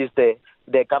facing is the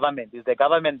government. Is the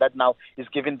government that now is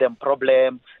giving them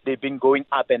problem. They've been going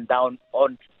up and down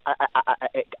on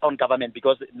government,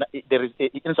 because there is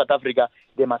in South Africa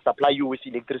they must supply you with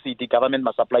electricity. Government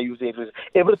must supply you with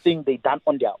everything they done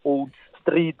on their own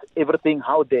street. Everything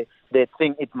how they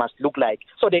think it must look like.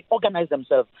 So they organize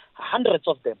themselves. Hundreds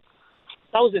of them,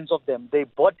 thousands of them. They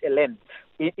bought a land.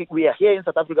 We are here in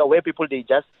South Africa where people, they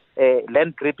just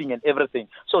land grabbing and everything.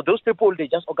 So those people, they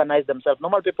just organize themselves.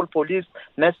 Normal people, police,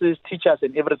 nurses, teachers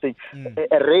and everything,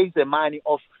 raise the money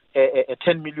of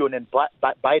 10 million and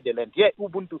buy the land. Yeah,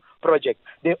 Ubuntu Project.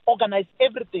 They organize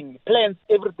everything, plans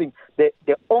everything.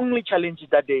 The only challenge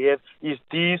that they have is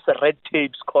these red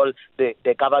tapes called the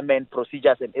government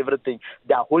procedures and everything.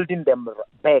 They are holding them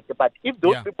back. But if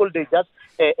those people, they just,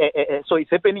 so it's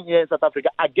happening here in South Africa.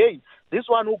 Again, this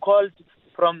one who called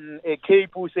from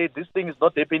Cape, who said this thing is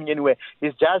not happening anywhere,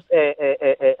 is just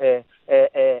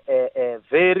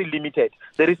very limited.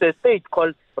 There is a state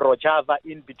called Rojava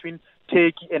in between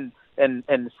Turkey and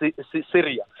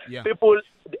Syria. Yeah. People,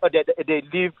 they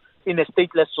live in a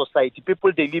stateless society.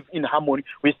 People, they live in harmony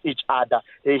with each other.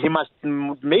 He must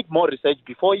make more research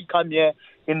before he come here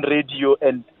in radio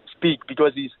and speak,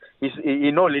 because he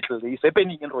know little. It's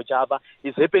happening in Rojava.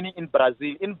 It's happening in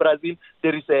Brazil. In Brazil,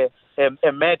 there is a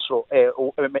metro,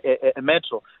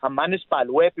 a municipal,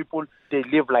 where people, they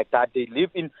live like that. They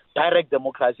live in direct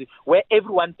democracy, where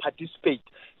everyone participates.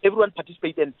 Everyone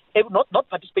participate, and not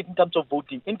participate in terms of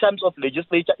voting, in terms of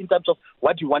legislature, in terms of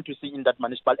what you want to see in that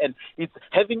municipal. And it's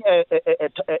having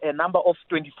a number of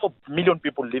 24 million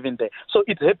people living there. So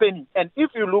it's happening. And if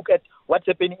you look at what's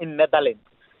happening in Netherlands,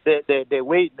 the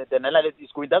way the Netherlands is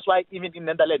going, that's why even in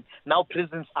Netherlands now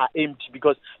prisons are empty,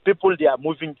 because people, they are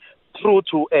moving through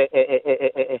to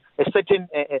a certain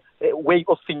way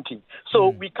of thinking. So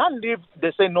we can't live,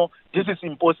 they say, no, this is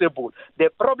impossible. The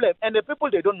problem, and the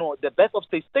people, they don't know, the birth of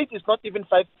state is not even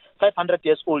 500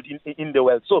 years old in the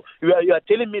world. So you are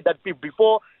telling me that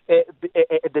before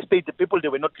the state, the people, they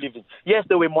were not living. Yes,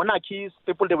 there were monarchies,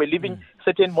 people, they were living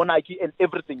certain monarchy and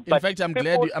everything. In fact, I'm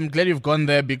glad you've gone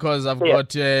there, because I've got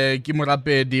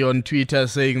Kimurapedi on Twitter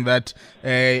saying that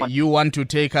you want to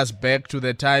take us back to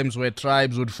the times where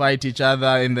tribes would fight each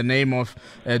other in the name of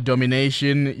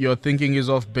domination. Your thinking is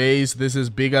off base. This is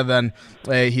bigger than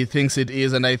he thinks it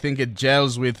is, and I think it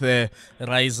gels with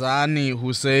Raizani,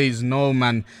 who says, no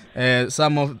man,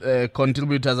 some of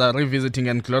contributors are revisiting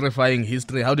and glorifying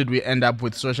history. How did we end up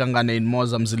with Soshangane in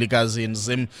Moza, Mzilikazi in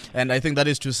Zim? And I think that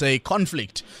is to say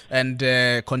conflict and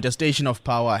contestation of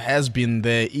power has been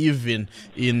there even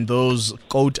in those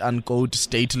quote-unquote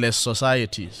stateless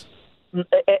societies.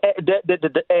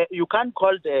 You can't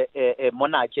call the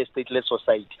monarchy a stateless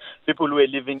society. People were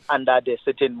living under the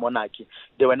certain monarchy.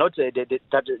 They were not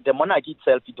the monarchy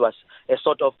itself. It was a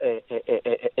sort of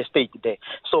a state there.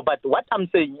 So, but what I'm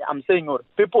saying,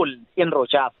 people in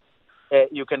Rojava.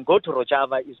 You can go to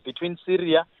Rojava. It's between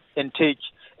Syria and Turkey.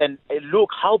 And look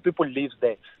how people live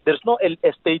there. There's no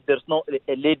a state, there's no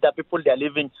a leader. People, they are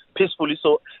living peacefully.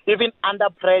 So even under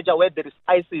pressure, where there is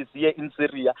ISIS here in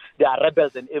Syria, there are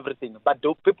rebels and everything. But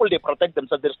the people, they protect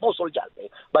themselves. There's no soldiers there.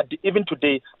 But even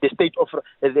today, the state of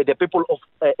the people of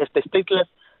the stateless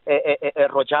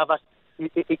Rojava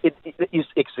it is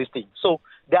existing. So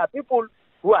there are people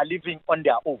who are living on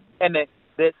their own. And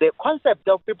the concept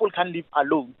of people can't live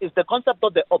alone is the concept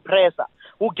of the oppressor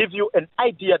who gives you an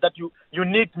idea that you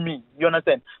need me. You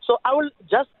understand? So I will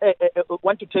just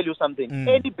want to tell you something.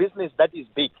 Any business that is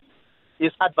big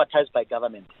is advertised by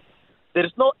government. There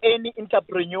is no any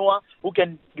entrepreneur who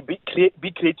can be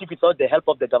creative without the help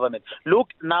of the government. Look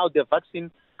now, the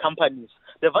vaccine companies.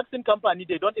 The vaccine company,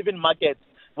 they don't even market.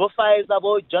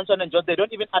 Pfizer, Johnson & Johnson, they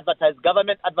don't even advertise.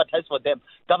 Government advertise for them.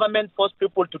 Government force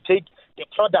people to take the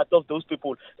product of those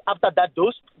people. After that,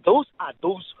 those are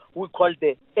those we call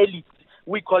the elite.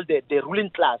 We call the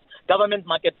ruling class. Government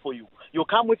market for you. You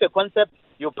come with a concept,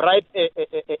 you bribe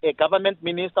a government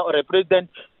minister or a president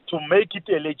to make it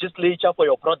a legislature for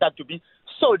your product to be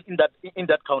sold in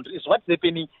that country. It's what's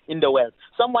happening in the world.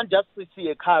 Someone just see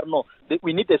a car, no,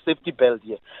 we need a safety belt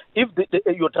here. If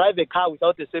you drive a car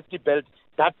without a safety belt,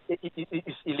 that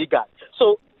is illegal.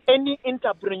 So any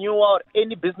entrepreneur or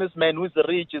any businessman who is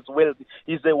rich is wealthy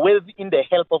in the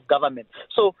help of government.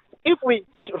 So if we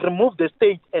remove the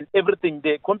state and everything,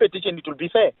 the competition, it will be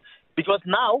fair. Because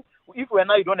now, if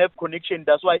you don't have connection,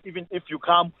 that's why even if you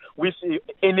come with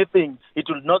anything, it's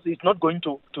not going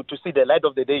to see the light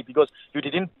of the day because you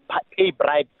didn't pay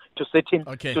bribe to certain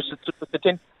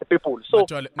people. So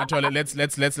Matole,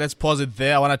 let's pause it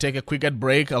there. I want to take a quick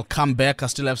break. I'll come back. I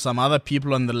still have some other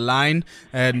people on the line,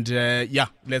 and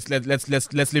let's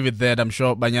leave it there. I'm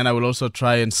sure Banyana will also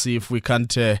try and see if we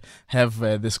can't have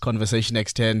this conversation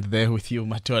extend there with you,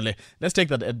 Matole. Let's take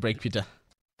that ad break, Peter.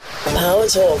 Power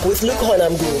Talk with Lukhona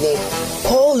Mnguni.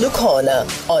 Call Lukhona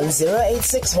on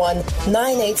 0861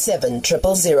 987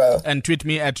 000. And tweet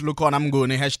me at Lukhona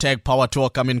Mnguni, hashtag Power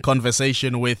Talk. I'm in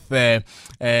conversation with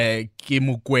Kimukwena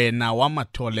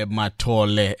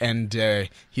Matole, and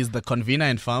he's the convener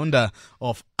and founder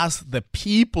of Us the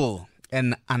People,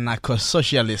 an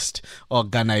anarcho-socialist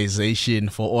organization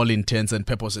for all intents and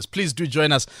purposes. Please do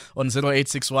join us on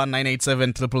 0861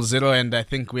 987 000, and I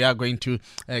think we are going to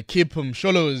keep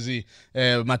Msholozi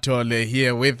Matole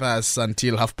here with us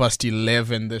until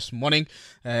 11:30 this morning,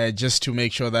 just to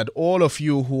make sure that all of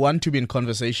you who want to be in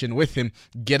conversation with him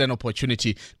get an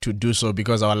opportunity to do so,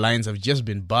 because our lines have just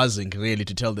been buzzing, really,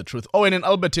 to tell the truth. Owen and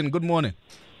Albertine, good morning.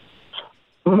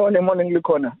 Morning,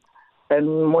 Lukhona. And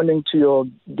morning to your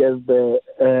guest there.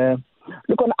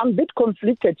 Look, I'm a bit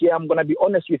conflicted here. I'm going to be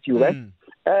honest with you, right?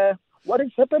 What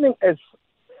is happening is,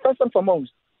 first and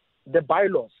foremost, the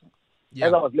bylaws,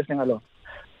 as I was listening along.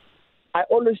 I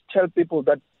always tell people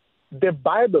that the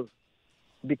Bible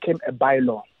became a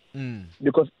bylaw.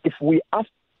 Because if we ask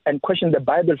and question the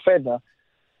Bible further,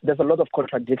 there's a lot of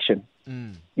contradiction.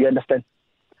 You understand?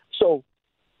 So,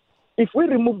 if we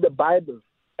remove the Bible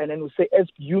and then we say, as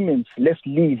humans, let's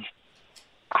live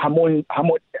harmony,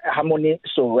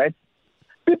 so right?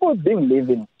 People being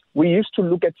living, we used to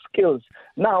look at skills.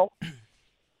 Now,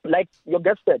 like your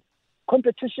guest said,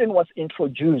 competition was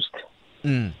introduced.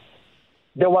 There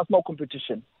was no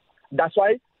competition. That's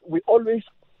why we always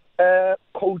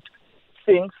quote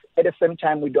things at the same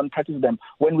time we don't practice them.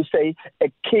 When we say a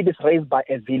kid is raised by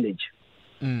a village.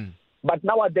 But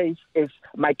nowadays, if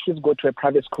my kids go to a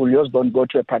private school, yours don't go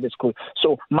to a private school.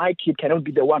 So my kid cannot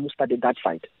be the one who started that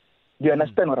fight. Do you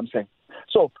understand what I'm saying?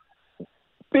 So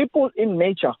people in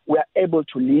nature were able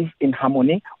to live in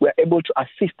harmony. We're able to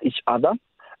assist each other.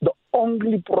 The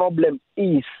only problem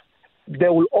is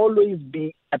there will always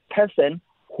be a person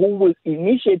who will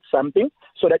initiate something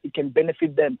so that it can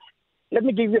benefit them. Let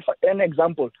me give you an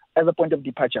example as a point of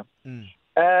departure.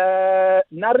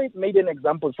 Nari made an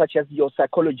example such as your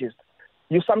psychologist.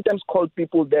 You sometimes call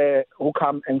people there who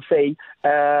come and say,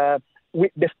 the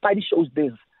study shows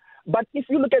this. But if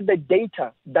you look at the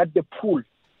data that they pull,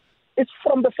 it's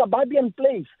from the suburban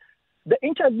place. They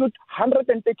interviewed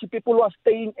 130 people who are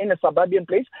staying in a suburban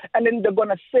place, and then they're going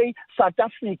to say South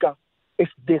Africa is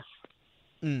this.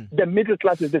 The middle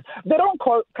class is this. They don't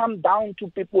come down to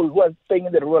people who are staying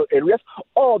in the rural areas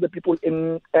or the people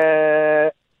in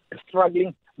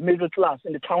struggling middle class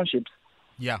in the townships.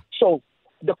 Yeah. So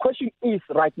the question is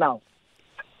right now,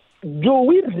 do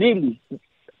we really...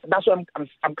 That's what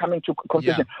I'm coming to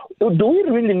conclusion. Do we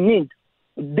really need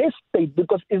this state?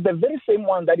 Because it's the very same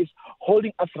one that is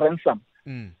holding us ransom.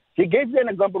 He gave you an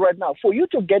example right now. For you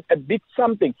to get a big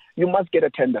something, you must get a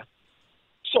tender.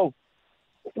 So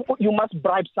you must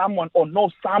bribe someone or know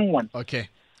someone. Okay.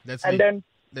 As I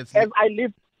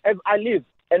live,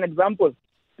 an example,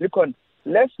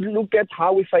 let's look at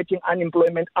how we're fighting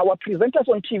unemployment. Our presenters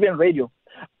on TV and radio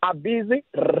are busy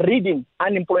reading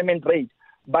unemployment rate,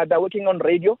 but they're working on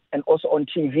radio and also on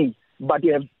TV, but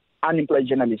you have unemployed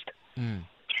journalists.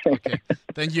 Okay.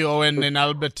 Thank you, Owen and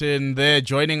Albertine there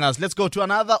joining us. Let's go to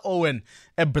another Owen,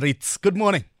 Brits. Good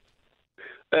morning.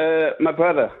 My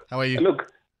brother. How are you?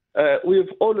 Look, we've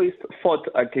always fought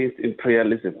against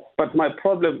imperialism, but my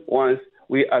problem was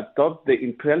we adopt the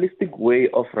imperialistic way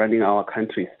of running our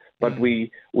countries, but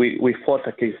we fought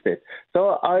against it.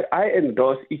 So I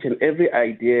endorse each and every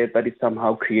idea that is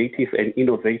somehow creative and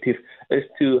innovative as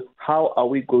to how are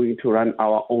we going to run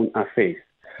our own affairs.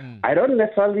 I don't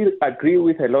necessarily agree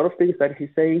with a lot of things that he's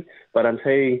saying, but I'm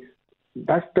saying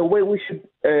that's the way we should,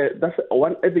 that's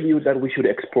one avenue that we should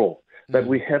explore, that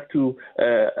we have to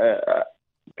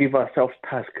give ourselves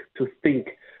task to think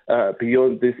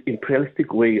beyond this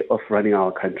imperialistic way of running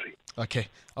our country. Okay.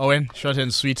 Owen, short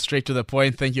and sweet, straight to the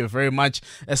point. Thank you very much.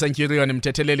 Esankiri on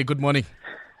Mteteleli, good morning.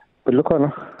 Good look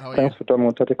on. Thanks for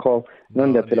coming to the call.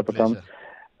 Look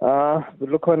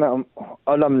on,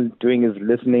 all I'm doing is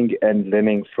listening and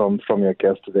learning from your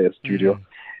guest to the studio.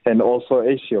 And also,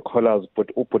 your callers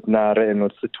put Nare and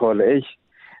Utsitol,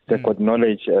 they got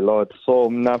knowledge a lot. So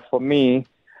now for me,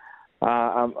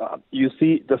 you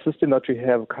see, the system that we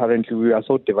have currently, we are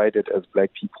so divided as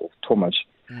black people, too much.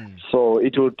 So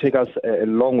it will take us a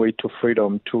long way to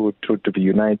freedom to be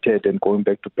united and going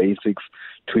back to basics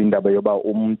to indaba yoba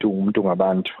umuntu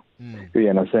ngabantu. You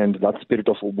understand that spirit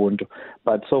of Ubuntu.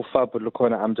 But so far,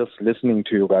 I'm just listening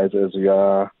to you guys as we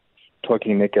are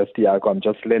talking next year. I'm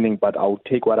just learning, but I'll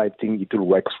take what I think it will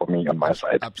work for me on my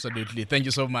side. Absolutely. Thank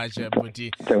you so much,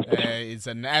 Puti. It's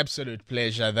an absolute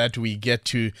pleasure that we get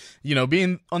to,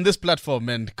 be on this platform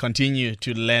and continue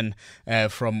to learn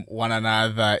from one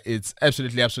another. It's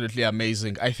absolutely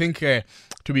amazing. I think,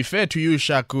 to be fair to you,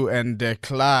 Shaku and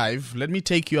Clive, let me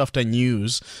take you after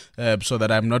news so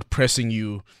that I'm not pressing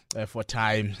you for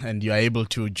time and you are able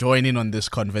to join in on this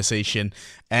conversation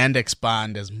and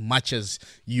expand as much as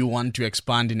you want to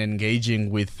expand in engaging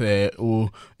with Kimukwena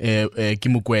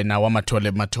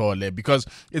Matole, because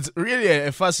it's really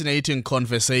a fascinating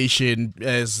conversation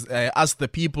as us the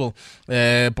people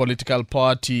political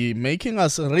party, making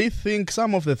us rethink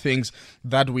some of the things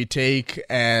that we take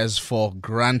as for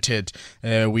granted.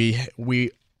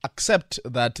 We accept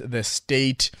that the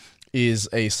state is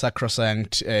a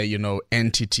sacrosanct,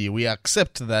 entity. We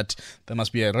accept that there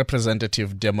must be a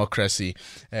representative democracy.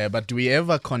 But do we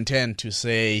ever contend to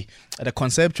say, at a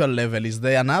conceptual level, is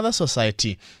there another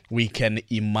society we can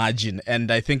imagine?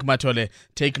 And I think, Matole,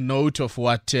 take note of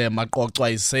what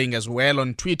Makokwa is saying as well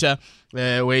on Twitter,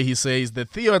 where he says, the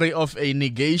theory of a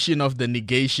negation of the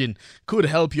negation could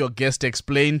help your guest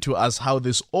explain to us how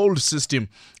this old system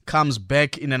comes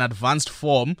back in an advanced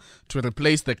form to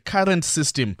replace the current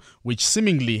system, which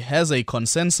seemingly has a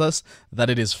consensus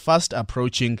that it is fast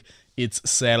approaching its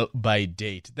sell-by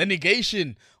date. The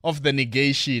negation of the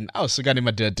negation. Sugani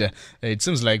Madada. It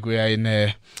seems like we are in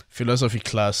a philosophy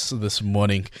class this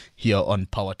morning here on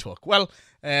Power Talk. Well,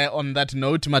 on that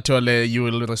note, Matole, you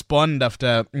will respond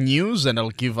after news, and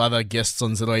I'll give other guests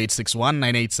on 0861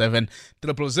 987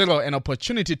 000 an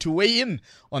opportunity to weigh in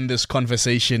on this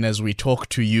conversation as we talk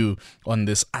to you on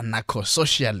this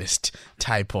anarcho-socialist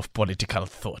type of political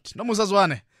thought. No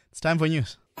Musazwane, it's time for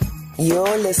news.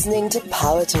 You're listening to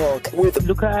Power Talk with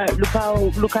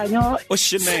Lucanyo.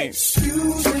 What's your name?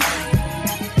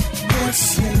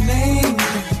 What's your name?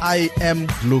 I am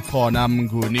Lukona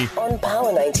Mnguni on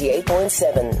Power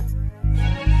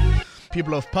 98.7.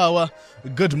 People of Power,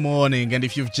 good morning. And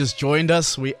if you've just joined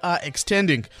us, we are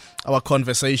extending our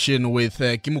conversation with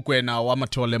Kimukwena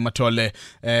Matole,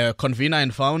 convener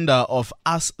and founder of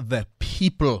Us the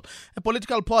People, a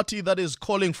political party that is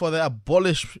calling for the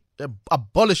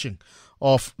abolishing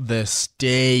of the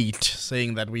state,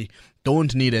 saying that we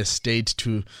don't need a state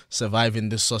to survive in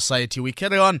this society. We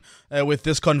carry on with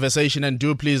this conversation, and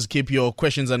do please keep your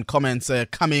questions and comments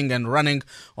coming and running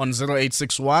on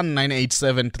 0861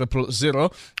 987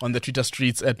 000 on the Twitter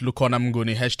streets at Lukona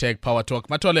Mnguni, #PowerTalk.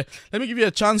 Matole, let me give you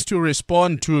a chance to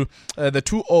respond to the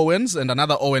two Owens, and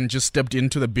another Owen just stepped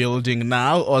into the building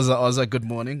now. Oza, good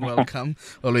morning, welcome.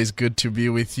 Always good to be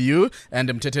with you. And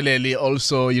Mteteleli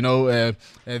also,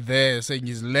 there saying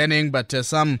he's learning, but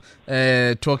some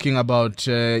talking about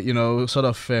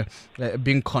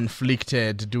being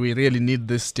conflicted. Do we really need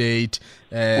this state?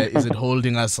 Is it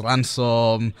holding us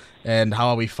ransom? And how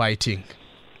are we fighting?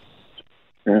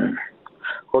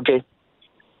 Okay,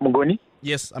 Mnguni.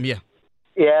 Yes, I'm here.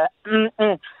 Yeah. The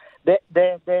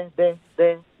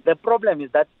problem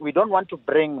is that we don't want to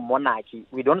bring monarchy.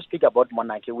 We don't speak about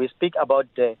monarchy. We speak about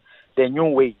the new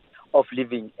way of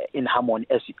living in harmony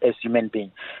as human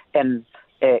beings. And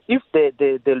if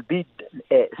there'll be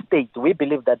a state, we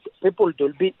believe that people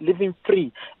will be living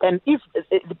free. And if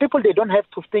the people, they don't have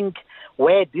to think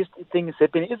where this thing is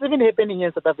happening. It's even happening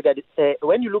in South Africa.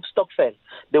 When you look Stokvel,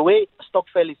 the way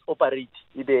Stokvel is operating,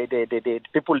 the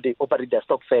people they operate their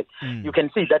stockpile, you can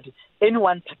see that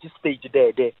anyone participates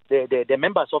there. The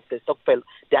members of the stockpile,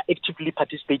 they are actively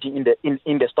participating in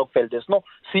the stockpile. There's no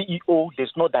CEO,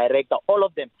 there's no director. All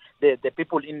of them, the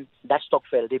people in that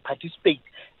stockpile, they participate.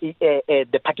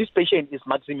 The participation is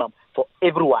maximum for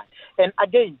everyone. And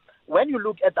again, when you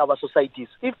look at our societies,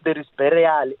 if there is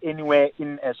burial anywhere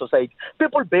in a society,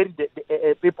 people bury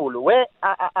the people. Where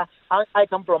I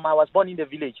come from, I was born in the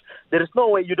village. There is no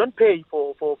way, you don't pay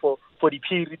for the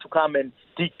Piri to come and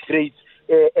dig graves.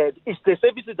 It's the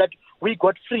services that we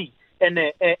got free. And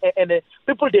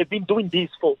people, they've been doing this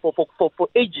for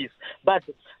ages. But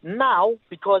now,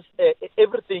 because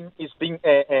everything is being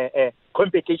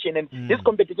competition, and this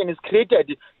competition is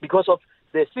created because of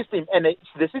the system, and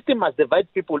the system must divide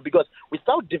people, because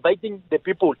without dividing the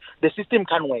people, the system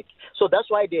can't work. So that's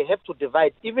why they have to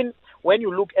divide. Even when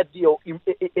you look at your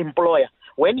employer,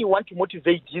 when you want to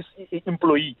motivate this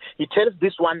employee, he tells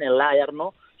this one a liar,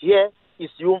 no? Here is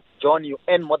you, John, you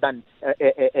earn more than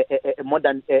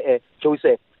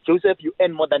Joseph. Joseph, you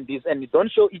earn more than this, and you don't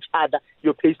show each other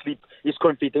your pay slip. It's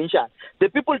confidential. The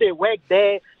people, they work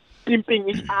there, pimping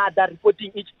each other,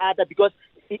 reporting each other, because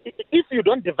if you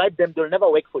don't divide them, they'll never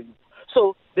work for you.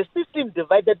 So the system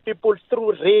divided people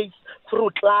through race,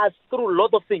 through class, through a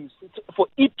lot of things for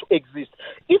it to exist.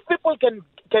 If people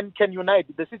can unite,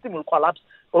 the system will collapse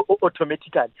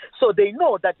automatically. So they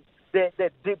know that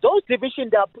those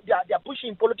divisions, they are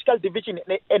pushing political division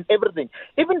and everything.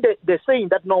 Even they're saying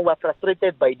that, no, we're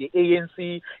frustrated by the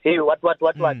ANC, hey, what.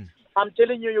 I'm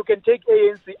telling you, you can take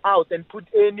ANC out and put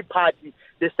any party.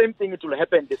 The same thing, it will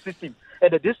happen. The system,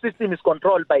 and this system is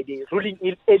controlled by the ruling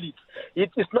elite.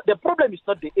 It's not, the problem is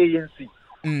not the ANC.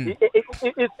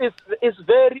 It's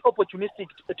very opportunistic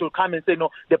to come and say, no,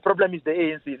 the problem is the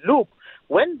ANC. Look,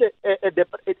 when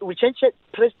we change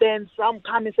presidents, some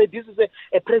come and say, this is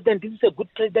a president, this is a good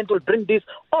president, will bring this.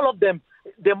 All of them,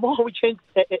 the more we change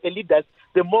leaders,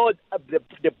 the more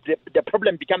the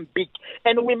problem becomes big.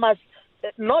 And we must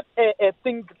not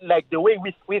think like the way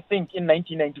we think in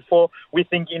 1994, we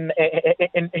think in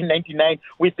 99,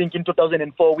 we think in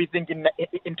 2004, we think in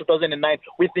 2009,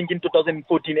 we think in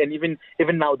 2014, and even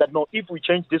now that, no, if we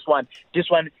change this one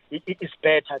is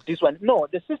better. This one, no,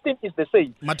 the system is the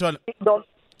same. Matol,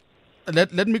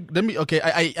 let me. Okay,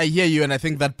 I hear you, and I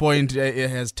think that point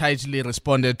has tightly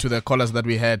responded to the callers that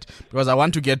we had, because I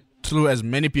want to get through as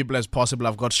many people as possible.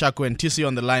 I've got Shako and Tisi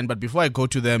on the line, but before I go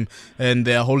to them, and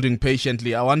they're holding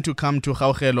patiently, I want to come to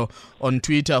Gaugelo on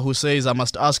Twitter, who says, I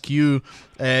must ask you,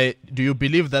 do you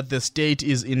believe that the state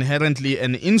is inherently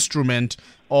an instrument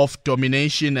of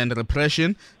domination and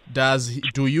repression?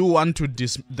 Do you want to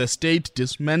the state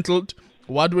dismantled?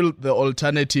 What will the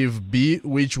alternative be,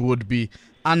 which would be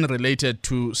unrelated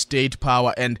to state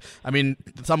power? And I mean,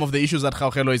 some of the issues that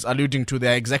Gaugelo is alluding to,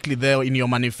 they're exactly there in your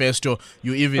manifesto.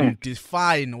 You even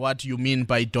define what you mean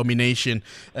by domination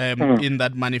in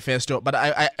that manifesto. But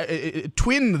I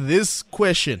twin this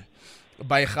question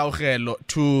by Gaugelo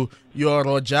to your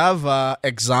Rojava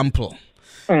example.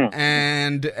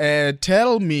 And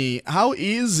tell me, how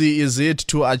easy is it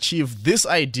to achieve this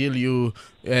ideal you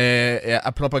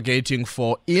are propagating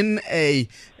for in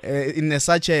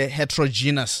such a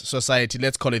heterogeneous society,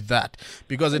 let's call it that?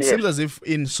 Because it seems as if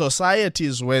in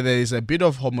societies where there is a bit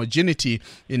of homogeneity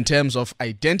in terms of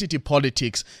identity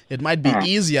politics, it might be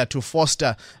easier to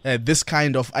foster this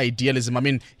kind of idealism. I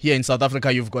mean, here in South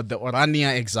Africa, you've got the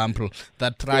Orania example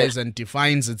that tries and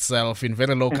defines itself in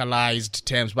very localized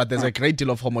terms, but there's a great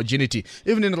deal of homogeneity.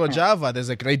 Even in Rojava, there's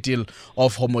a great deal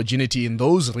of homogeneity in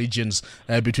those regions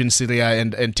between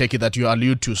Syria and Turkey that you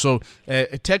allude to. So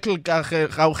tackle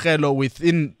Gaugelo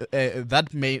within that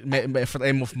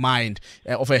frame of mind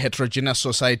of a heterogeneous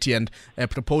society and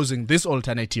proposing this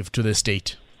alternative to the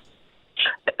state.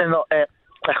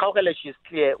 Gaugelo is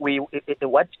clear.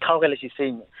 What Gaugelo is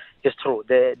saying is true.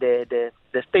 The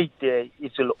state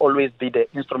it will always be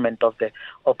the instrument of the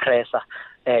oppressor.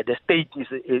 The state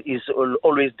will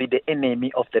always be the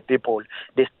enemy of the people.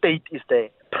 The state is the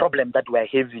problem that we are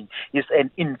having. It's an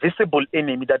invisible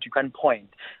enemy that you can't point,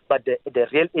 but the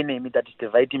real enemy that is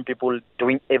dividing people,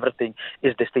 doing everything,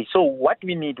 is the state. So what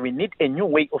we need a new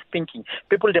way of thinking.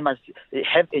 People, they must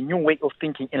have a new way of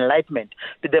thinking, enlightenment.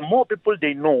 The more people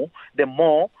they know, the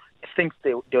more things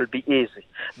they'll be easy.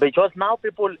 Because now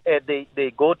people,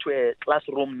 they go to a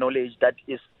classroom knowledge that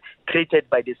is created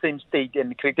by the same state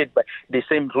and created by the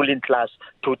same ruling class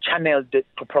to channel,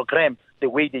 to program the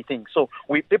way they think. So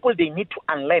people, they need to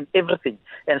unlearn everything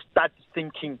and start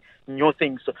thinking new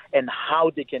things and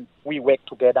how we work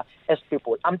together as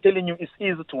people. I'm telling you, it's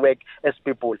easy to work as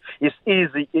people. It's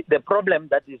easy. The problem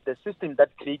that is the system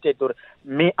that created, or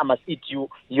me, I must eat you,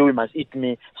 you must eat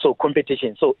me. So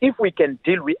competition. So if we can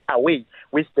deal away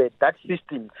with that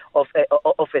system of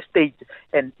a state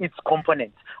and its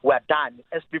components, we are done.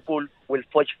 As people will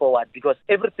forge forward, because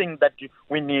everything that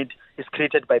we need is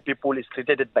created by people, is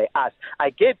created by us. I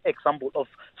gave example of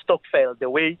Stockfell, the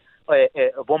way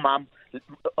Bomam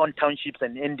on townships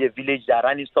and in their village, they are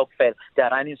running Stockfell, they are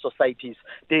running societies,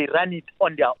 they run it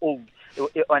on their own,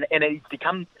 and it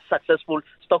becomes successful.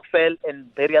 Stockfell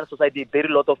and Burial Society, very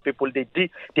lot of people,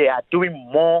 they are doing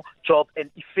more job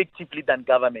and effectively than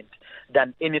government,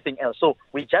 than anything else. So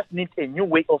we just need a new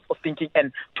way of thinking,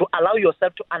 and to allow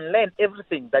yourself to unlearn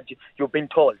everything that you've been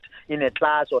told in a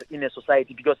class or in a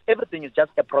society, because everything is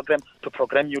just a program to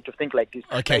program you to think like this.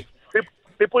 Okay. Like,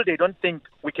 people, they don't think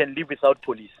we can live without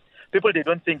police. People, they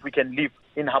don't think we can live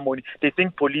in harmony. They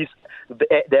think police,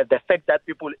 the fact that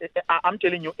people, I'm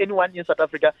telling you, anyone in South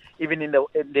Africa, even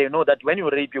they know that when you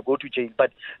rape, you go to jail.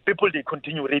 But people, they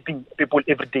continue raping people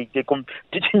every day. They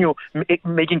continue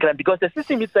making crime because the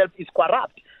system itself is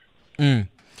corrupt.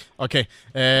 Okay,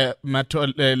 Matt,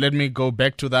 let me go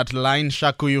back to that line.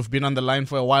 Shaku, you've been on the line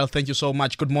for a while. Thank you so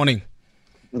much. Good morning.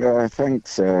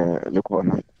 Thanks,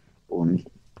 Lukona.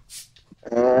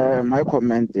 My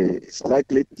comment is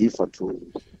slightly different to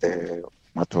the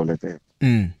Matole there.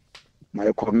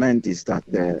 My comment is that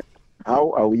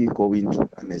how are we going to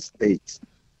run a state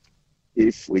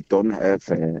if we don't have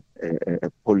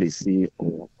a policy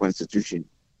or constitution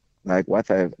like what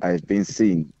I've been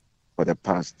seeing for the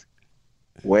past,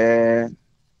 where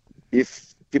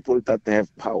if people that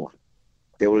have power,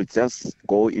 they will just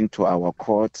go into our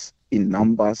courts in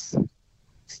numbers,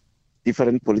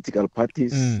 different political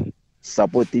parties,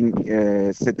 supporting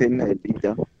a certain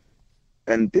leader.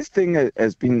 And this thing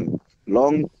has been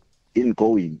long in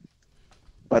going.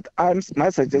 But my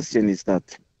suggestion is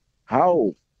that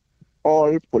how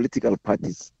all political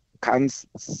parties can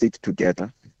sit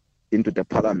together into the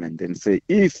parliament and say,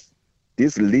 if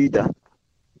this leader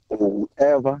or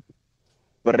whoever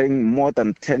bring more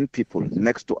than 10 people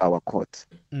next to our court,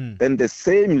 then the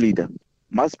same leader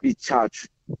must be charged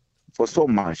for so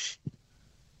much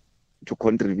to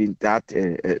contribute that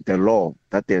the law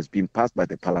that has been passed by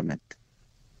the parliament.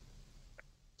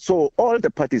 So all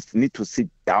the parties need to sit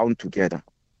down together.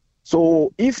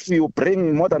 So if you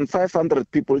bring more than 500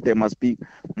 people, there must be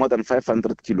more than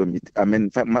 500 kilometers. I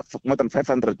mean, more than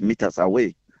 500 meters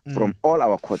away from all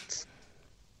our courts.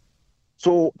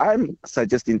 So I'm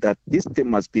suggesting that this thing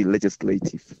must be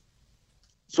legislative,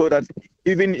 so that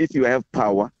even if you have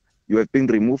power, you have been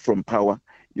removed from power,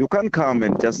 you can't come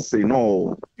and just say,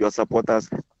 no, your supporters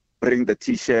bring the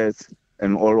T-shirts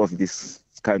and all of this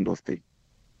kind of thing.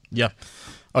 Yeah.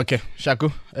 Okay, Shaku.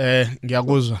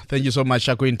 Thank you so much,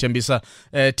 Shaku in Tembisa.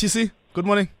 TC, good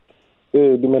morning.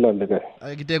 Dumelang le kae?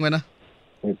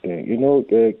 You know,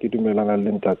 ke dumelang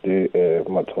le ntate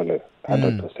Matole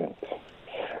 100%.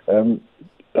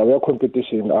 Our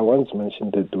competition, I once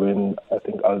mentioned it when I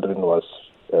think Aldrin was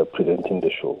presenting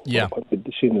the show. Yeah.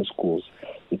 Competition in schools,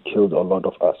 it killed a lot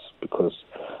of us because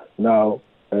now,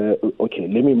 okay,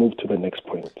 let me move to the next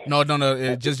point. No,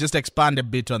 just expand a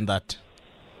bit on that.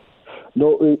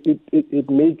 No, it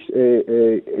makes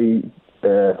a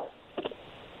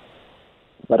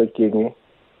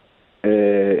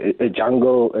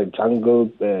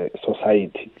jungle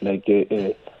society, like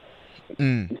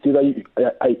it's either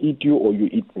I eat you or you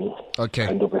eat me, okay,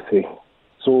 kind of a thing.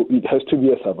 So it has to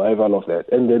be a survival of that.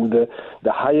 And then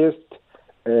the highest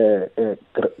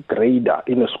grader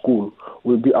in a school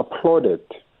will be applauded,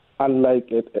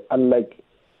 unlike if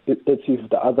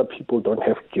the other people don't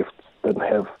have gifts, don't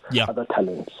have other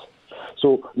talents.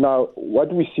 So now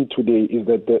what we see today is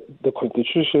that the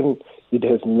Constitution, it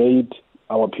has made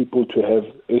our people to have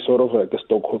a sort of like a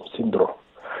Stockholm syndrome.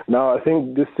 Now, I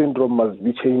think this syndrome must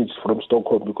be changed from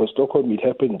Stockholm, because Stockholm, it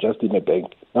happened just in a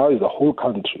bank. Now it's a whole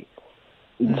country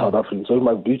in South Africa. So it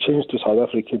must be changed to South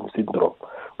African syndrome,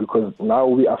 because now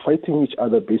we are fighting each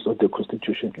other based on the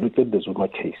Constitution. Look at the Zuma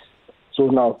case. So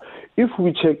now, if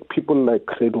we check people like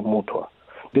Credo Mutwa,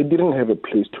 they didn't have a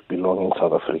place to belong in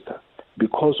South Africa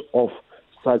because of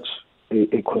such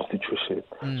a constitution.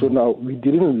 So now we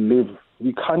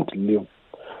can't live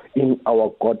in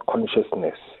our God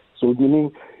consciousness. So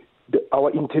meaning our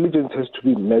intelligence has to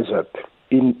be measured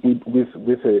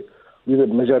with a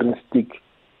measuring stick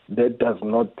that does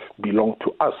not belong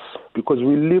to us, because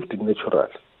we lived naturally.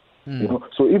 You know,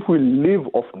 so if we live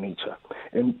off nature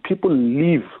and people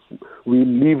we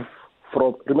live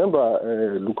from. Remember,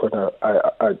 Lukona,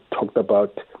 I talked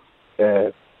about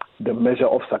the measure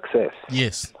of success.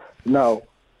 Yes. Now,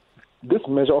 this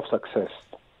measure of success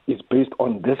is based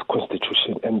on this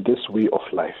constitution and this way of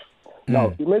life.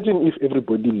 Now, imagine if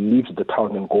everybody leaves the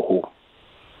town and go home.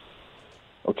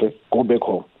 Okay, go back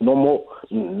home. No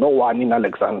one in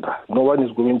Alexandra. No one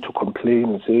is going to complain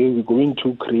and say, we're going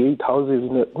to create houses.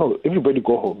 No, everybody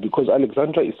go home, because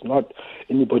Alexandra is not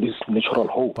anybody's natural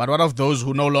home. But what of those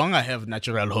who no longer have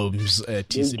natural homes,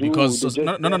 TC? Because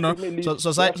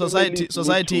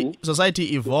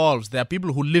society evolves. There are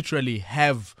people who literally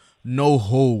have no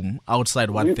home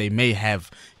outside what they may have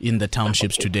in the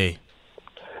townships today.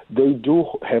 They do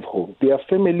have home. Their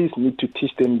families need to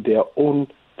teach them their own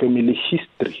family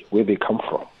history, where they come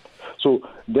from. So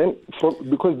then,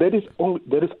 because that is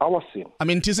our sin. I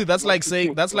mean, TC, that's like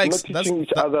saying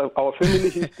our family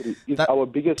history is our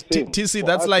biggest sin. TC,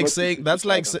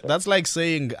 that's like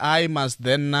saying I must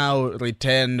then now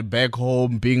return back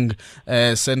home, being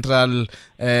Central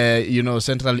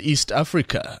East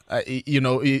Africa.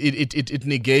 It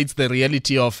negates the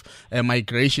reality of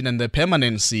migration and the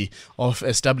permanency of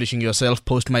establishing yourself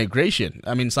post-migration.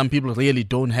 I mean, some people really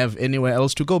don't have anywhere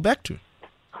else to go back to.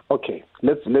 Okay,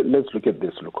 let's look at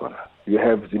this, Lukona. You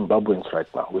have Zimbabweans right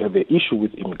now. We have an issue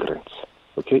with immigrants.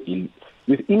 Okay,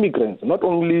 with immigrants, not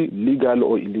only legal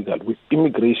or illegal, with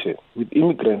immigration, with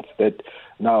immigrants, that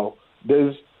now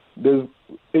there's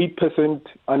 8%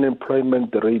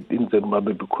 unemployment rate in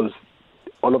Zimbabwe because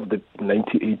all of the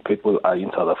 98 people are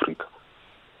in South Africa.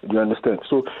 Do you understand?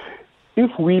 So if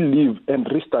we leave and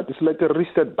restart, it's like a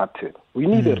reset button. We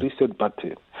need a reset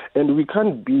button. And we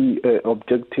can't be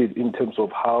objective in terms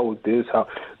of how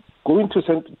going to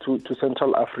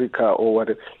Central Africa or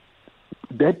whatever,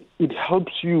 that it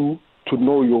helps you to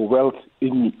know your wealth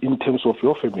in terms of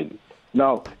your family.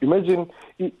 Now, imagine...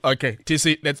 Okay,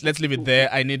 TC, let's leave it there.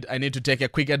 I need to take a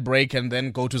quick ad break and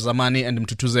then go to Zamani and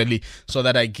Mtutuzeli so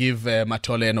that I give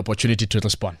Matole an opportunity to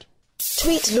respond.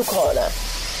 Tweet Lukhona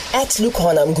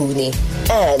 @Lukhona Mnguni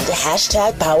and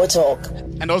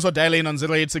 #PowerTalk. And also dial in on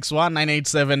 0861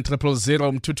 987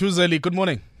 000. Mtutuzeli, good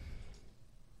morning.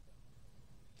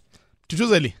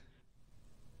 Mtutuzeli.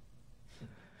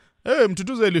 Hey,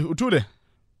 Mtutuzeli, utude.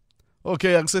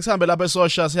 Okay, akusihambe lapha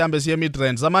eSosha sihambe siye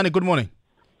Midrand. Zamani, good morning.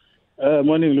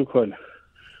 Morning, Lukhona.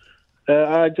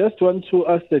 I just want to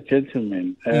ask the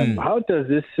gentleman, how does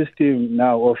this system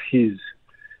now of his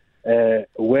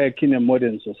work in a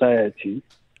modern society,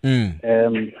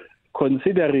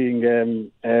 considering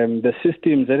the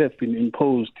systems that have been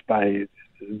imposed by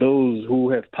those who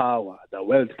have power, the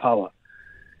world power,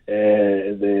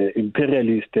 the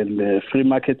imperialist and the free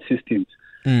market systems,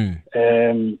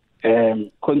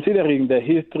 considering the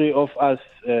history of us,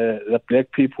 the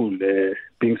black people,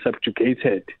 being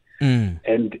subjugated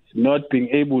and not being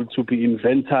able to be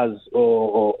inventors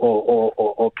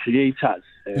or creators.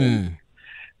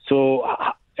 So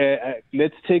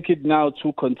let's take it now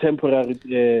to contemporary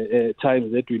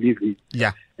times that we live in.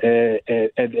 Yeah.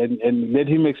 And let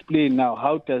him explain now,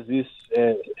 how does this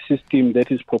system that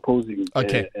he's proposing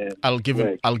I'll give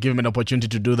him an opportunity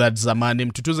to do that. Zamani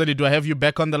Mtutuzeli, do I have you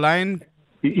back on the line?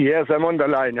 Yes, I'm on the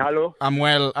line. Hello. I'm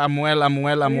well.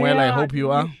 I hope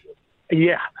you are.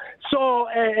 Yeah. So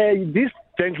this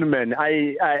gentleman,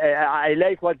 I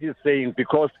like what he's saying,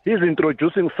 because he's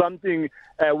introducing something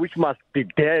which must be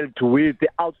dealt with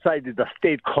outside the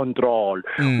state control.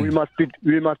 We must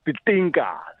be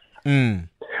thinkers.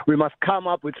 We must come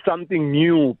up with something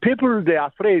new. People, they are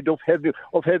afraid of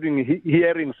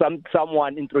hearing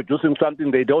someone introducing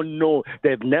something they don't know,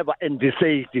 they've never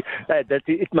envisaged that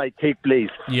it might take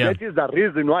place. Yeah. That is the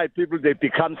reason why people, they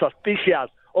become suspicious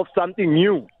of something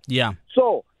new. Yeah.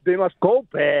 So they must go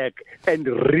back and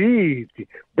read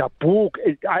the book.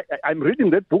 I'm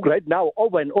reading that book right now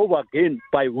over and over again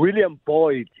by William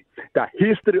Boyd, The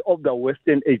History of the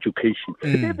Western Education.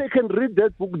 If they can read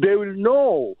that book, they will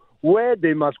know where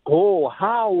they must go,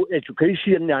 how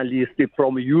educationalists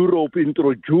from Europe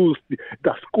introduced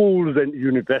the schools and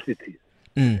universities.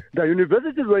 The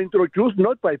universities were introduced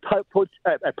not by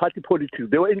party politics.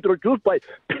 They were introduced by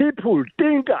people,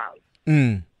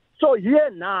 thinkers. So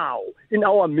here now, in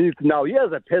our midst now,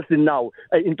 here's a person now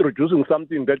introducing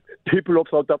something that people of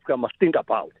South Africa must think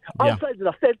about. Outside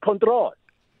the state control.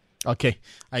 Okay,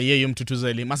 I hear you,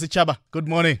 Mtutuzeli. Masichaba, good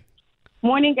morning.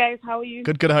 Morning, guys. How are you?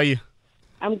 Good, how are you?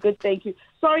 I'm good, thank you.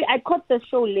 Sorry, I caught the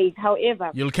show late. However,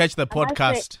 you'll catch the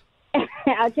podcast.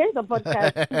 I'll catch the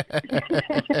podcast.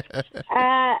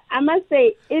 I must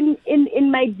say,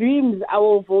 in my dreams, I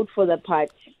will vote for the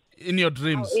party. In your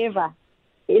dreams? However,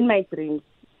 in my dreams.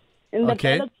 In the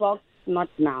ballot box, not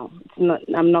now. It's not.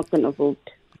 I'm not going to vote.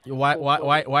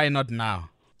 Why not now?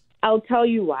 I'll tell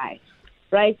you why.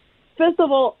 Right? first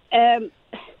of all, it's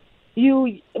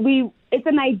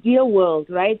an ideal world,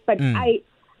 right? But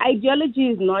ideology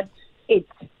is not it.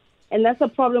 And that's a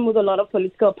problem with a lot of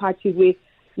political parties where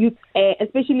you,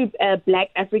 especially Black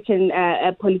African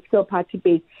political party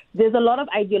base, there's a lot of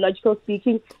ideological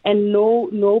speaking and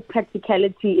no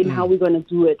practicality in how we're going to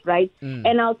do it, right?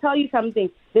 And I'll tell you something.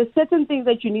 There's certain things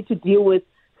that you need to deal with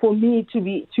for me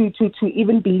to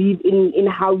even believe in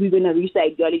how we're going to reach the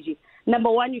ideology.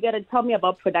 Number one, you got to tell me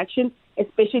about production,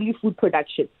 especially food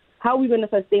production. How are we going to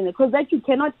sustain it? Because that you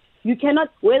cannot,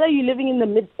 whether you're living in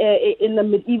the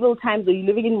medieval times or you're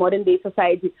living in modern day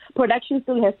society, production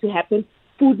still has to happen.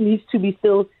 Food needs to be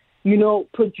still,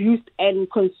 produced and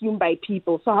consumed by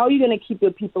people. So how are you going to keep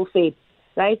your people fed,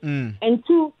 right? And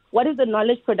two, what is the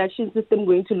knowledge production system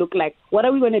going to look like? What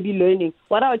are we going to be learning?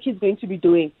 What are our kids going to be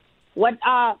doing? What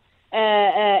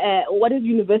is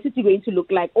university going to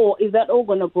look like? Or is that all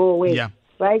going to go away? Yeah.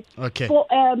 Right? Okay. So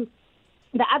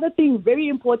the other thing, very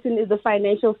important, is the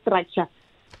financial structure.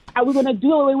 Are we going to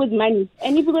do away with money?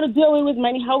 And if we're going to do away with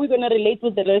money, how are we going to relate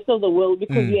with the rest of the world?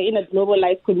 Because we are in a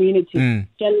globalized community. Do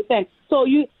you understand? So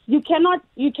you cannot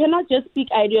just speak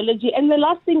ideology. And the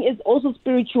last thing is also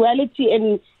spirituality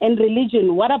and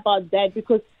religion. What about that?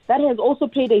 Because that has also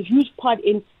played a huge part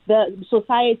in the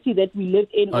society that we live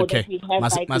in or that we have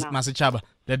right now. Masichaba,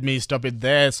 let me stop it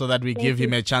there so that we give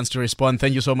him a chance to respond.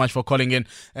 Thank you so much for calling in.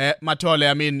 Matole,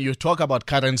 I mean, you talk about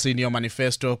currency in your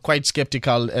manifesto, quite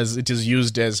skeptical as it is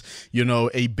used as,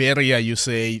 a barrier, you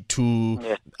say, to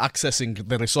accessing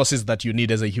the resources that you need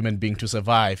as a human being to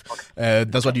survive.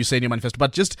 That's what you say in your manifesto.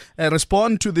 But just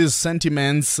respond to these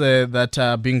sentiments that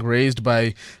are being raised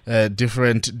by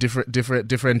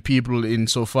different people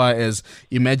insofar as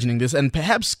imagining this, and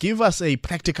perhaps give us a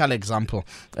practical example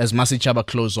as Masichaba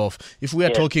close off. If we are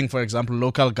talking, for example,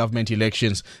 local government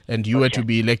elections, and you were to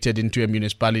be elected into a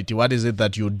municipality, what is it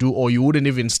that you do? Or you wouldn't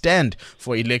even stand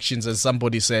for elections, as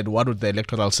somebody said. What would the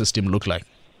electoral system look like?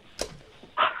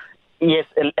 Yes,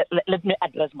 let me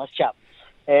address Masichaba.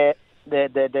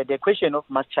 The question of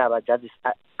Masichaba just is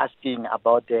asking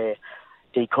about the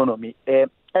economy.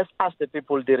 As the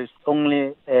people, there is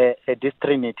only this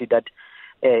trinity that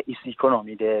is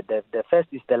economy. The first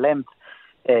is the land,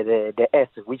 the earth,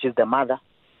 which is the mother,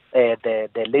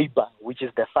 the labor, which is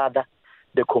the father,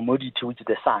 the commodity, which is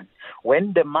the son.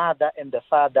 When the mother and the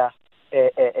father,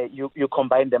 you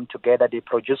combine them together, they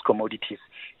produce commodities.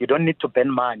 You don't need to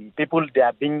spend money. People, they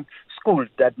are being schooled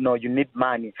that, no, you need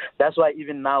money. That's why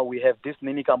even now we have this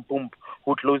mini kampump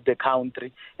who closed the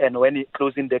country, and when it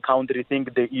closing the country,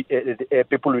 think the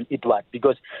people will eat what?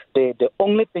 Because the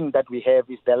only thing that we have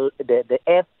is the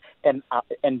earth and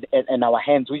our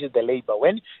hands, which is the labor.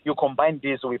 When you combine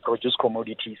this, we produce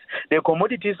commodities. The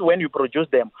commodities, when you produce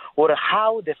them, or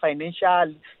how the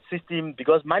financial system,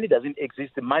 because money doesn't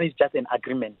exist, money is just an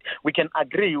agreement. We can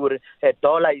agree with a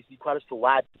dollar is equal to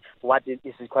what is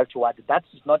equal to what. That's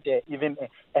not even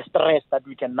a stress that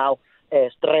we can now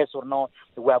stress or not.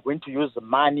 We are going to use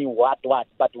money, what.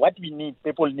 But what we need,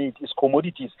 people need, is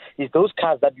commodities. Is those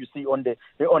cars that you see on the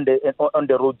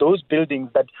road, those buildings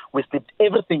that we sleep.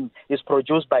 Everything is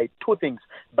produced by two things: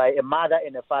 by a mother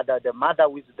and a father. The mother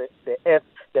with the earth,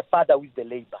 the father with the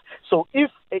labor. So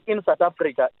if in South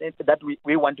Africa that we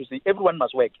want to see, everyone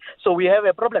must work. So we have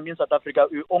a problem in South Africa.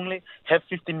 We only have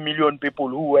 15 million people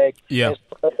who work. Who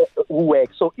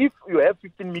work. So if you have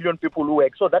 15 million people who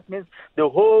work, so that means the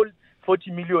whole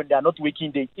 40 million, they are not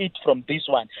working, they eat from this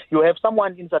one. You have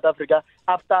someone in South Africa,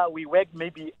 after we work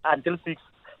maybe until 6,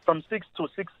 from 6 to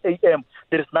 6 a.m.,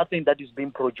 there is nothing that is being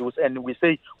produced, and we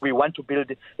say we want to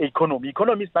build economy.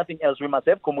 Economy is nothing else. We must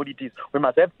have commodities. We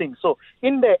must have things. So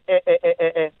in the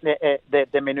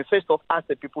manifesto of us,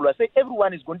 the people, I say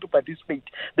everyone is going to participate.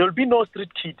 There will be no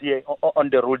street kid here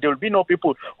on the road. There will be no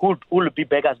people who will be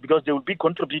beggars, because they will be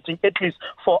contributing at least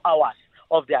 4 hours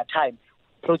of their time,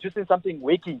 producing something,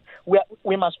 working.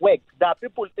 We must work. There are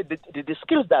people, the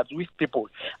skills that with people.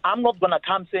 I'm not going to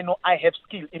come say, no, I have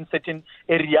skill in certain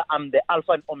area. I'm the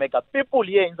alpha and omega. People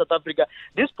here in South Africa,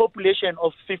 this population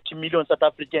of 50 million South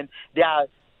Africans, they are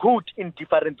good in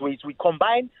different ways. We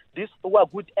combine this who are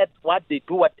good at what they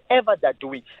do, whatever they're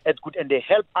doing, it's good, and they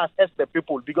help us as the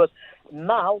people, because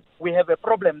now we have a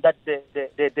problem that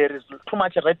there is too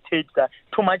much red tape,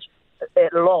 too much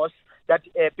laws that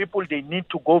people, they need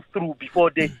to go through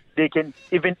before they can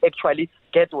even actually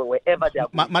get wherever they are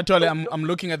going. Matole, I'm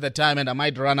looking at the time and I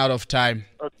might run out of time.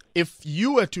 Okay. If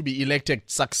you were to be elected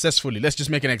successfully, let's just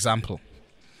make an example.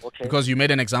 Okay. Because you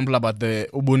made an example about the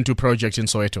Ubuntu project in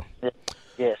Soweto.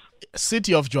 Yes.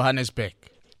 City of Johannesburg.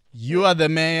 You are the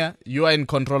mayor. You are in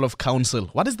control of council.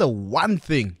 What is the one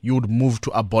thing you would move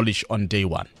to abolish on day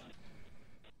one?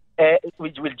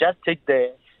 we will just take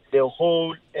the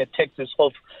whole taxes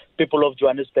of people of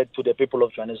Johannesburg to the people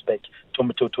of Johannesburg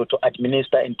to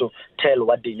administer and to tell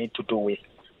what they need to do with.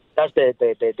 That's the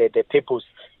purpose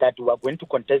that we are going to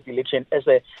contest the election as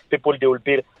a people. They will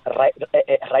be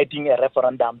writing a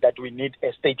referendum that we need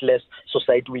a stateless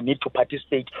society. We need to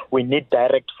participate. We need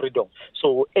direct freedom.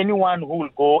 So anyone who will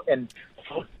go and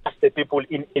vote as the people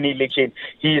in any election,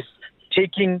 he is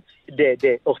taking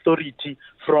the authority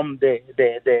from the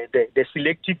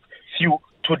selective few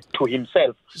to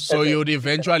himself. So you'd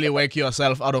eventually work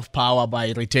yourself out of power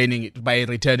by returning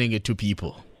it to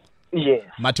people. Yes.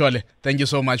 Mathole, thank you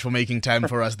so much for making time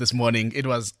for us this morning. It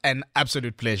was an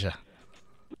absolute pleasure.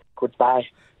 Goodbye.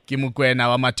 Kimukwena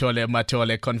wa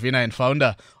Mathole, convener and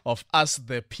founder of Us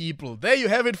the People. There you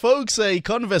have it, folks. A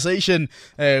conversation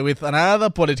with another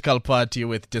political party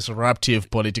with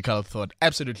disruptive political thought.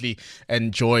 Absolutely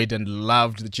enjoyed and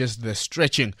loved just the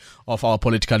stretching of our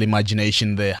political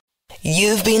imagination there.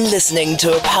 You've been listening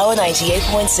to a Power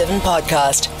 98.7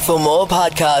 podcast. For more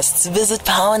podcasts, visit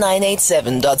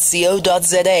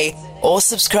power987.co.za or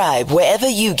subscribe wherever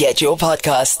you get your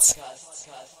podcasts.